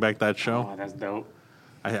bringing back that show. Oh, that's dope.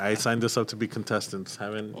 I signed us up to be contestants. I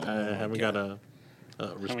haven't got a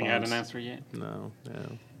response. Haven't got an answer yet? No, yeah.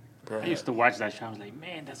 I used to watch that show. I was like,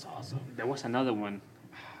 man, that's awesome. There was another one.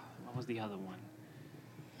 What was the other one?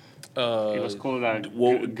 It was called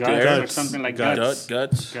Guts or something like Guts.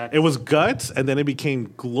 Guts. It was Guts, and then it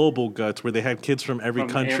became Global Guts, where they had kids from every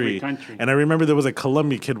country. Every country. And I remember there was a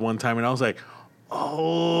Colombian kid one time, and I was like,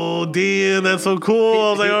 oh, damn, that's so cool.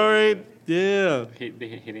 I was like, all right, yeah. He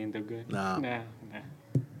didn't do good? Nah. Yeah.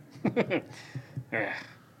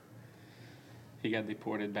 He got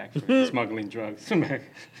deported back for smuggling drugs.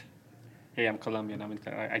 Hey, I'm Colombian.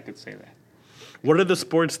 I could say that. What are the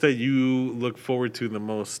sports that you look forward to the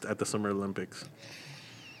most at the Summer Olympics?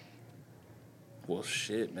 Well,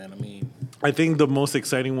 shit, man. I mean, I think the most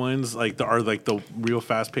exciting ones are the real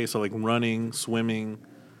fast pace, so like running, swimming.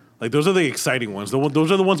 Like those are the exciting ones. Those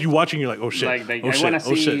are the ones you watch and you're like, oh shit, Like oh I shit, want to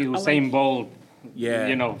oh see shit. Usain Bolt. Yeah.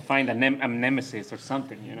 You know, find a nemesis or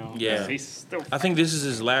something. You know. Yeah. He's still. I think this is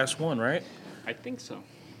his last one, right? I think so.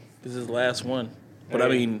 This is his last one. But I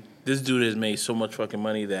mean, this dude has made so much fucking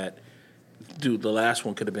money that, dude, the last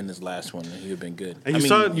one could have been his last one, and he would have been good. And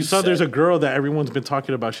you saw there's a girl that everyone's been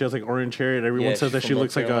talking about. She has like orange hair, and everyone Yeah, says that she's she from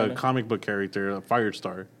looks North like a Carolina. comic book character, a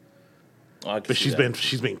Firestar. Oh, I can But see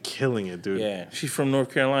she's been killing it, dude. Yeah, she's from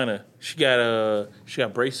North Carolina. She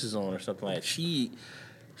got braces on or something like that. She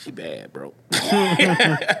bad, bro.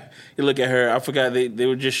 You look at her. I forgot they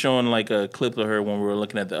were just showing like a clip of her when we were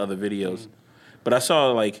looking at the other videos. But I saw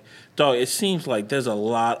like, dog. It seems like there's a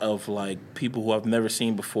lot of like people who I've never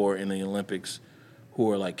seen before in the Olympics who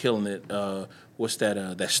are like killing it. What's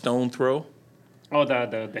that? That stone throw. Oh,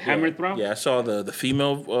 the hammer throw. Yeah, I saw the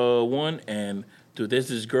female one, and dude, there's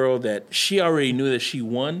this girl that she already knew that she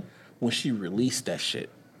won when she released that shit.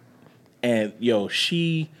 And yo,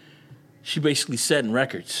 she basically setting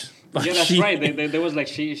records. Like, Yeah, that's right. There was like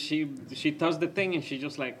she tossed the thing and she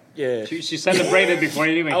just like Yeah. she celebrated before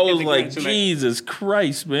it even. I hit was the like, ground. So, Jesus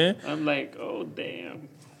Christ, man! I'm like, oh damn,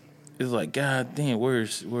 It's like, God damn,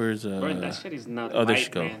 where's bro, that shit is not oh, there light, she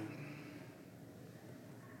go. man.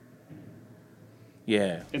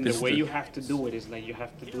 Yeah, And this the way is you have to do it is like you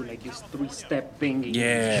have to do like this 3-step thing.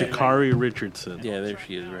 Yeah. Sha'Carri Richardson. yeah, there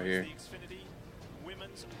she is right here.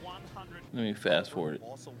 Let me fast forward it.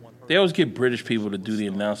 They always get British people to do the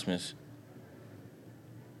announcements.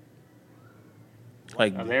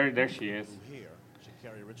 Like, Oh, there she is.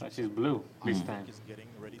 Oh, she's blue this time.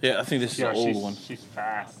 yeah, I think this is the old one. She's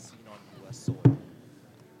fast.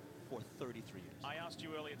 I asked you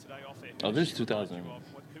earlier today off air. Oh, this is who she reminds you of?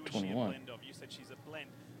 Who is she a 2021. blend of? You said she's a blend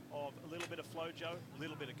of a little bit of Flojo, a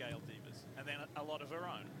little bit of Gail Divas, and then a lot of her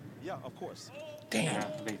own. Yeah, of course. Damn,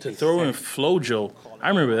 they to take throw in sex. Flojo, I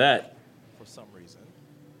remember that For some reason.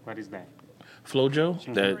 What is that?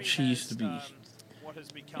 Flojo that she used to be What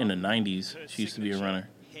has become in the '90s. her She used to be a signature runner.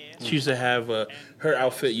 hair. She used to have her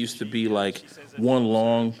outfit used to be like one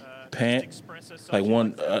long pant, like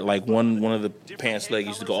one of the pants leg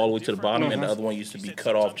used to go all the way to the bottom, and the other one used to be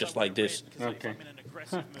cut off just like this. Okay.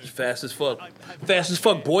 Fast as fuck,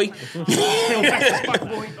 boy.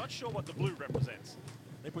 I'm not sure what the blue represents.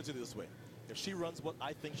 Let me put it this way: if she runs what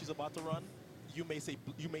I think she's about to run, you may see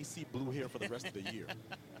blue hair for the rest of the year.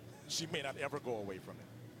 She may not ever go away from it.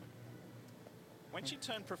 When she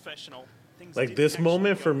turned professional, things Like didn't this actually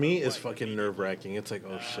moment go for me her is way. fucking nerve wracking. It's like,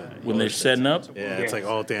 oh shit. When they're setting up, Yeah, it's like,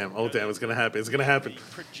 oh damn, it's gonna happen. It's gonna happen.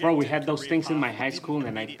 Bro, we had those things in my high school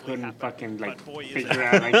and I couldn't fucking like figure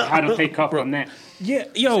out like how to take off from that. yeah,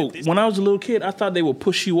 yo. When I was a little kid, I thought they would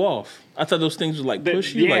push you off. I thought those things would like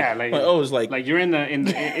push you. Yeah, like oh, it's like you're in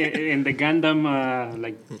the Gundam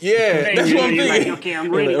like yeah, that's what I'm you're thinking. like, okay, I'm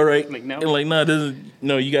You're ready. like, all right, Like, no. And like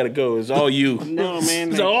no, you gotta go. It's all you. No man,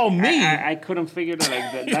 it's like, all me. I couldn't figure it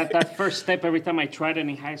out. Like that first step. Every time I tried it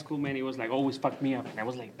in high school, man, it was like always fucked me up. And I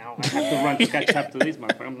was like, no, I have to run to catch up to this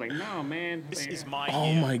motherfucker. I'm like, no man. This is my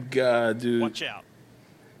Oh year. my god, dude. Watch out.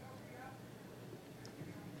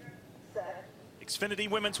 Xfinity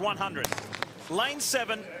Women's 100. Lane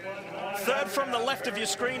 7. Third from the left of your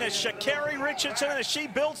screen is Sha'Carri Richardson as she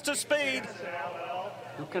builds to speed.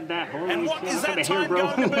 Look at that. Holy And what shit, is look at that the hair, time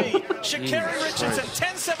bro. going to be? Sha'Carri Richardson,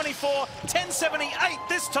 10:74, 10:78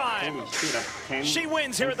 this time. Holy shit, a 10 She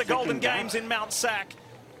wins here at the 10 Golden second Games in Mount Sac,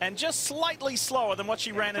 and just slightly slower than what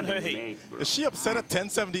she ran in her heat. Is she upset at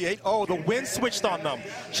 10:78? Oh, the wind switched on them.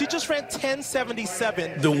 She just ran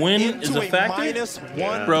 10:77. The wind into is a factor? minus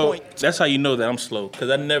 1 Bro, point. that's how you know that I'm slow, because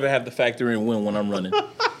I never have to factor in wind when I'm running.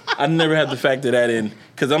 I never have to factor that in,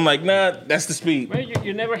 because I'm like, nah, that's the speed. Well,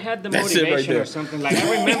 you never had the That's it right motivation there. or something. Like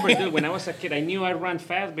I remember, dude, when I was a kid, I knew I ran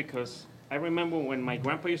fast because I remember when my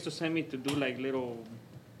grandpa used to send me to do like little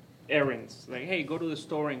errands. Like, hey, go to the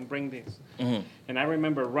store and bring this. Mm-hmm. And I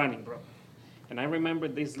remember running, bro. And I remember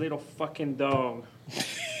this little fucking dog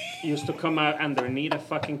used to come out underneath a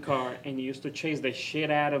fucking car and he used to chase the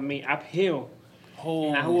shit out of me uphill.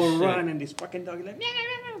 And I would run and this fucking dog is like,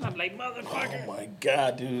 I'm like, motherfucker. Oh my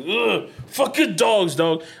god, dude. Ugh. Fucking dogs,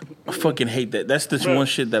 dog. I fucking hate that. That's this Bro. one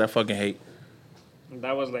shit that I fucking hate. And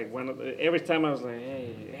that was like one of the, every time I was like,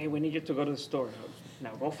 hey, we need you to go to the store.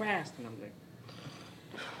 Now go fast. And I'm like,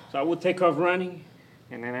 so I would take off running,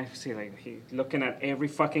 and then I see like he looking at every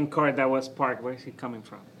fucking car that was parked. Where's he coming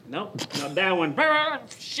from? Nope, not that one.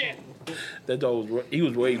 Shit. That dog he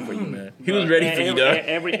was waiting for you, man. He was ready for you, dog.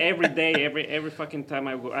 Every day, every fucking time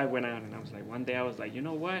I went out, and I was like, one day I was like, you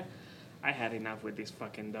know what? I had enough with this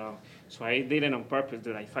fucking dog. So I did it on purpose,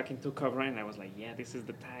 dude. I fucking took off running. I was like, yeah, this is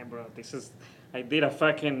the time, bro. I did a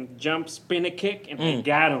fucking jump, spin a kick, and I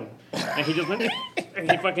got him. And he just went, and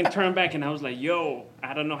he fucking turned back, and I was like, yo,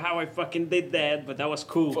 I don't know how I fucking did that, but that was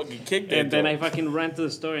cool. Fucking kicked that And then dog. I fucking ran to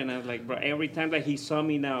the store, and I was like, bro, every time that he saw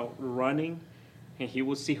me now running, and he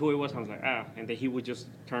would see who it was, I was like, ah. And then he would just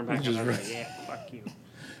turn back, and I was like, yeah, fuck you.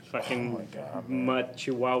 Fucking mud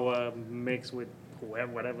chihuahua mixed with whoever,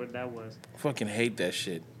 whatever that was. Fucking hate that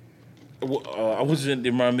shit. I was in. It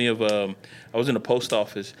reminded me of. I was in the post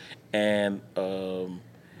office, and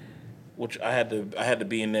which I had to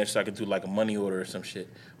be in there so I could do like a money order or some shit.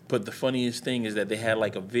 But the funniest thing is that they had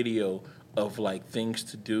like a video of like things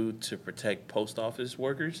to do to protect post office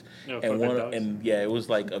workers, it was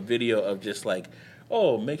like a video of just like,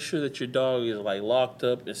 oh, make sure that your dog is like locked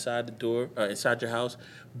up inside the door, inside your house,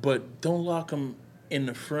 but don't lock them in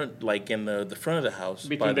the front, like in the front of the house,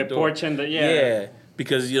 between the door. porch and the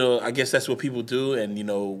Because, I guess that's what people do. And,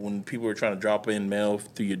 when people are trying to drop in mail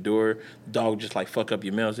through your door, the dog just, like, fuck up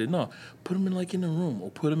your mail. Say, no, put him in, like, in the room or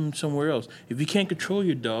put him somewhere else. If you can't control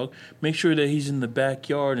your dog, make sure that he's in the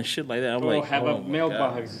backyard and shit like that. I'm like, have a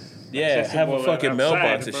mailbox. Yeah, have a fucking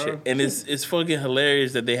mailbox and bro. shit. And it's fucking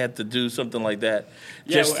hilarious that they had to do something like that.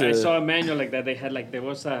 Yeah, I saw a manual like that. They had, like, there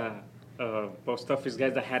was a post office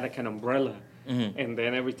guys that had, like, an umbrella. Mm-hmm. And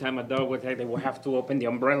then every time a dog would they would have to open the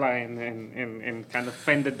umbrella and kind of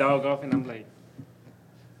fend the dog off. And I'm like,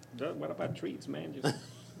 what about treats, man? Just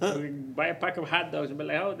buy a pack of hot dogs and be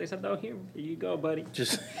like, oh, there's a dog here. Here you go, buddy.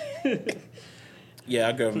 Just yeah,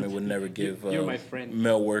 our government would never give you're my friend.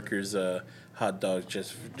 mail workers hot dogs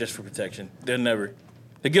just for protection. They'll never.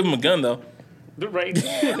 They give them a gun though. Right.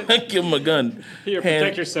 Give them a gun. Here,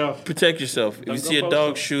 protect yourself. Protect yourself. If Don't you see a go dog,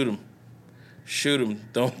 postal. shoot him. Shoot him.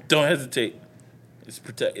 Don't hesitate. It's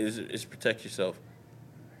protect yourself.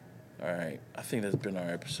 All right, I think that's been our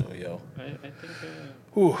episode, yo. I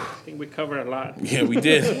think we covered a lot. Yeah, we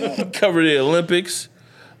did. Cover the Olympics.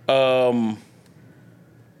 Go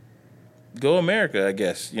America, I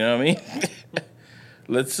guess. You know what I mean?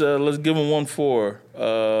 Let's give them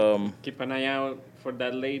 1-4. Keep an eye out for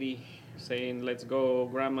that lady saying, "Let's go,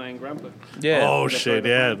 Grandma and Grandpa." Yeah. Oh shit!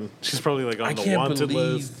 Yeah, she's probably like on I the can't wanted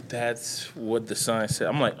believe list. that's what the sign said.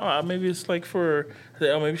 I'm like, maybe it's like for.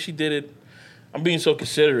 Maybe she did it. I'm being so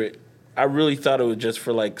considerate. I really thought it was just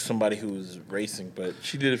for like somebody who was racing, but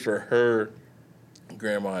she did it for her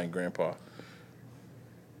grandma and grandpa.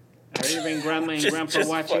 Are even Grandma and Grandpa just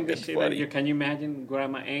watching this fucking shit? funny. Can you imagine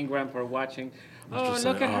Grandma and Grandpa watching? Oh, just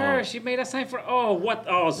look like, at her! She made a sign for. Oh, what?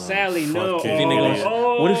 Oh, Sally, no. fuck it. Think they're gonna-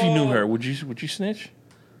 Oh, What if you knew her? Would you snitch?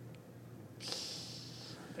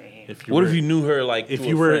 If you What were, if you knew her like if through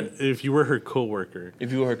you a were friend? if you were her coworker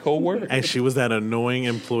If you were her coworker? and she was that annoying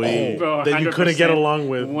employee Bro, that you couldn't get 100%, along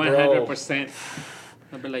with? 100%.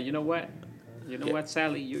 I'll be like, you know what? You know what,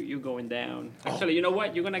 Sally? You going down. Actually, you know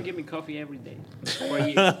what? You're gonna give me coffee every day for a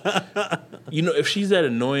year. If she's that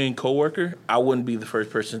annoying coworker, I wouldn't be the first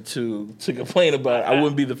person to complain about it. I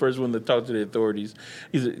wouldn't be the first one to talk to the authorities.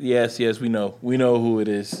 Yes, we know who it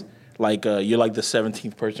is. Like you're like the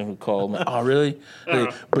 17th person who called. Like, oh, really?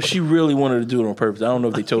 Like, but she really wanted to do it on purpose. I don't know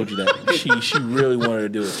if they told you that. She really wanted to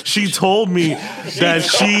do it. She told me that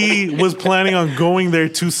she was planning on going there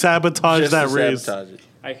to sabotage Just that to race. sabotage it.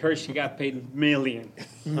 I heard she got paid millions.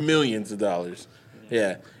 Millions of dollars.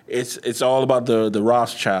 Yeah. It's all about the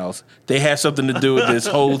Rothschilds. They had something to do with this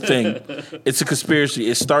whole thing. It's a conspiracy.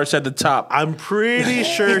 It starts at the top. I'm pretty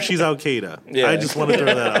sure she's Al Qaeda. Yeah. I just want to throw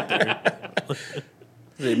that out there.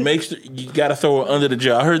 It makes you got to throw her under the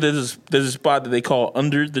jail. I heard there's a spot that they call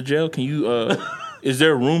under the jail. Can you? Is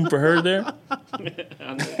there room for her there?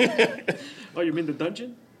 Oh, you mean the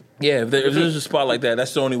dungeon? Yeah, if there's a spot like that,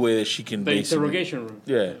 that's the only way that she can. The basically, interrogation room.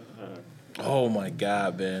 Yeah. Oh my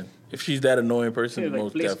God, man! If she's that annoying person, Yeah, like,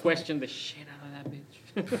 most please definitely. question the shit out of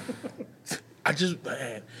that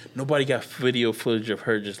bitch. Nobody got video footage of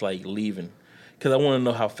her just like leaving, because I want to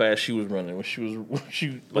know how fast she was running when she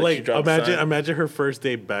she Like, dropped the sign. imagine her first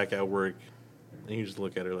day back at work, and you just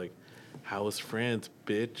look at her like, "How was France,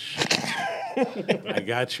 bitch? I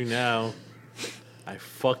got you now. I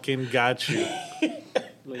fucking got you.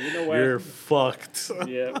 Like, you know what? You're fucked."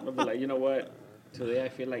 Yeah, I'll be like, you know what? Today I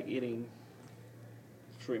feel like eating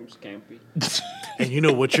shrimp scampi. And you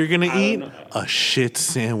know what you're gonna don't eat? know. A shit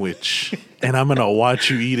sandwich, and I'm gonna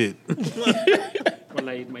watch you eat it. While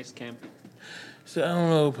I eat my scampi. So I don't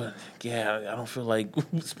know, but yeah, I don't feel like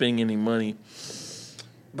spending any money.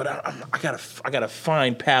 But I got a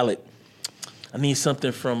fine palate. I need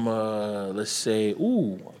something from let's say, a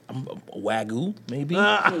Wagyu maybe, a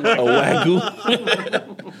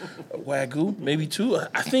Wagyu maybe too.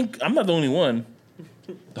 I think I'm not the only one.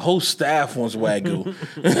 The whole staff wants Wagyu.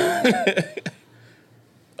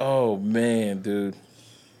 Oh man, dude.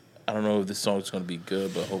 I don't know if this song's gonna be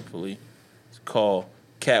good, but hopefully. It's called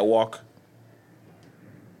Catwalk.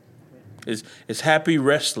 It's Happy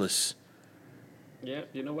Restless. Yeah,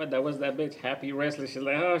 you know what? That was that bitch, Happy Restless. She's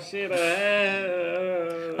like, oh shit.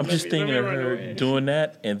 I'm just thinking of her doing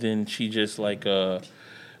that, and then she just like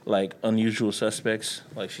Unusual Suspects.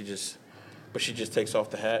 Like she just takes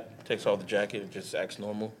off the hat, takes off the jacket, and just acts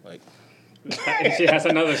normal. Like And she has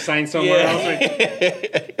another sign somewhere else.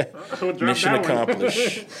 Like, Mission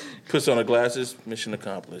accomplished. Puts on her glasses. Mission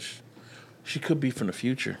accomplished. She could be from the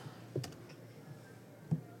future.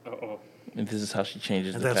 Uh-oh. And this is how she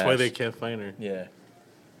changes And the that's past. why they can't find her. Yeah.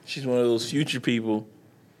 She's one of those future people.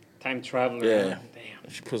 Time traveler. Yeah. Damn.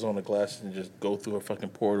 She puts on the glasses and just go through her fucking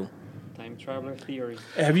portal. Time traveler theory.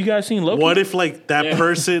 Have you guys seen Loki? What if like that Yeah.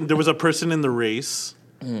 person? There was a person in the race.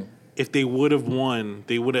 If they would have won,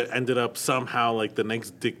 they would have ended up somehow like the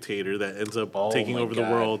next dictator that ends up taking my over the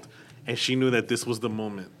God. world. And she knew that this was the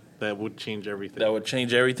moment that would change everything. that would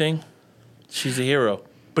change everything? She's a hero.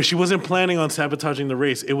 But she wasn't planning on sabotaging the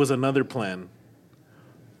race. It was another plan.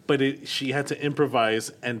 But she had to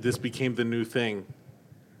improvise, and this became the new thing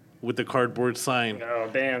with the cardboard sign. Oh,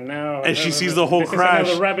 damn, no. And she sees the whole crash.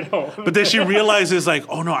 This is another rabbit hole. But then she realizes, like,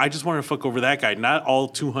 oh no, I just want to fuck over that guy, not all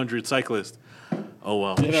 200 cyclists. Oh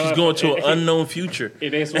well. She's going to an unknown future.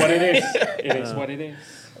 It is what it is. It is what it is.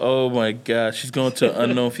 Oh my God, she's going to an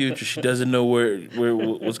unknown future. She doesn't know where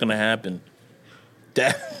what's gonna happen.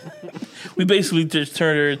 That we basically just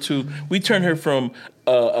turned her from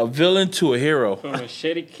a villain to a hero. From a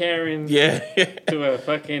shitty Karen Yeah, to a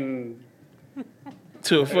fucking...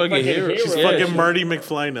 to a fucking fucking hero. hero. She's Yeah, Fucking Marty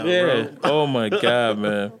McFly now, Yeah. bro. Oh my God,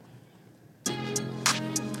 man.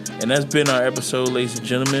 And that's been our episode, ladies and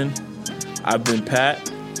gentlemen. I've been Pat.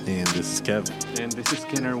 And this is Kev. And this is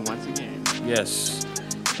Skinner once again. Yes.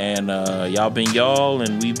 And y'all been y'all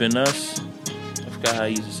and we been us. I forgot how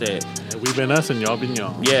you used to say it. And we've been us and y'all been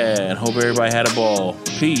y'all. Yeah, and hope everybody had a ball.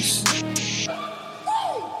 Peace.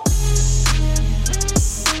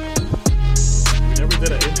 We never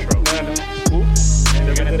did an intro. No.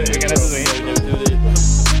 We gotta do the intro.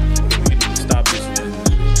 We can stop this.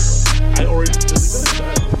 I already did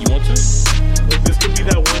You want to? Like, this could be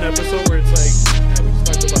that one episode where it's like, yeah, we just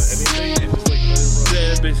talked about anything and just like let it run. Yeah,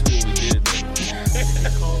 that's basically what we did.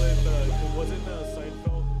 Call it, it wasn't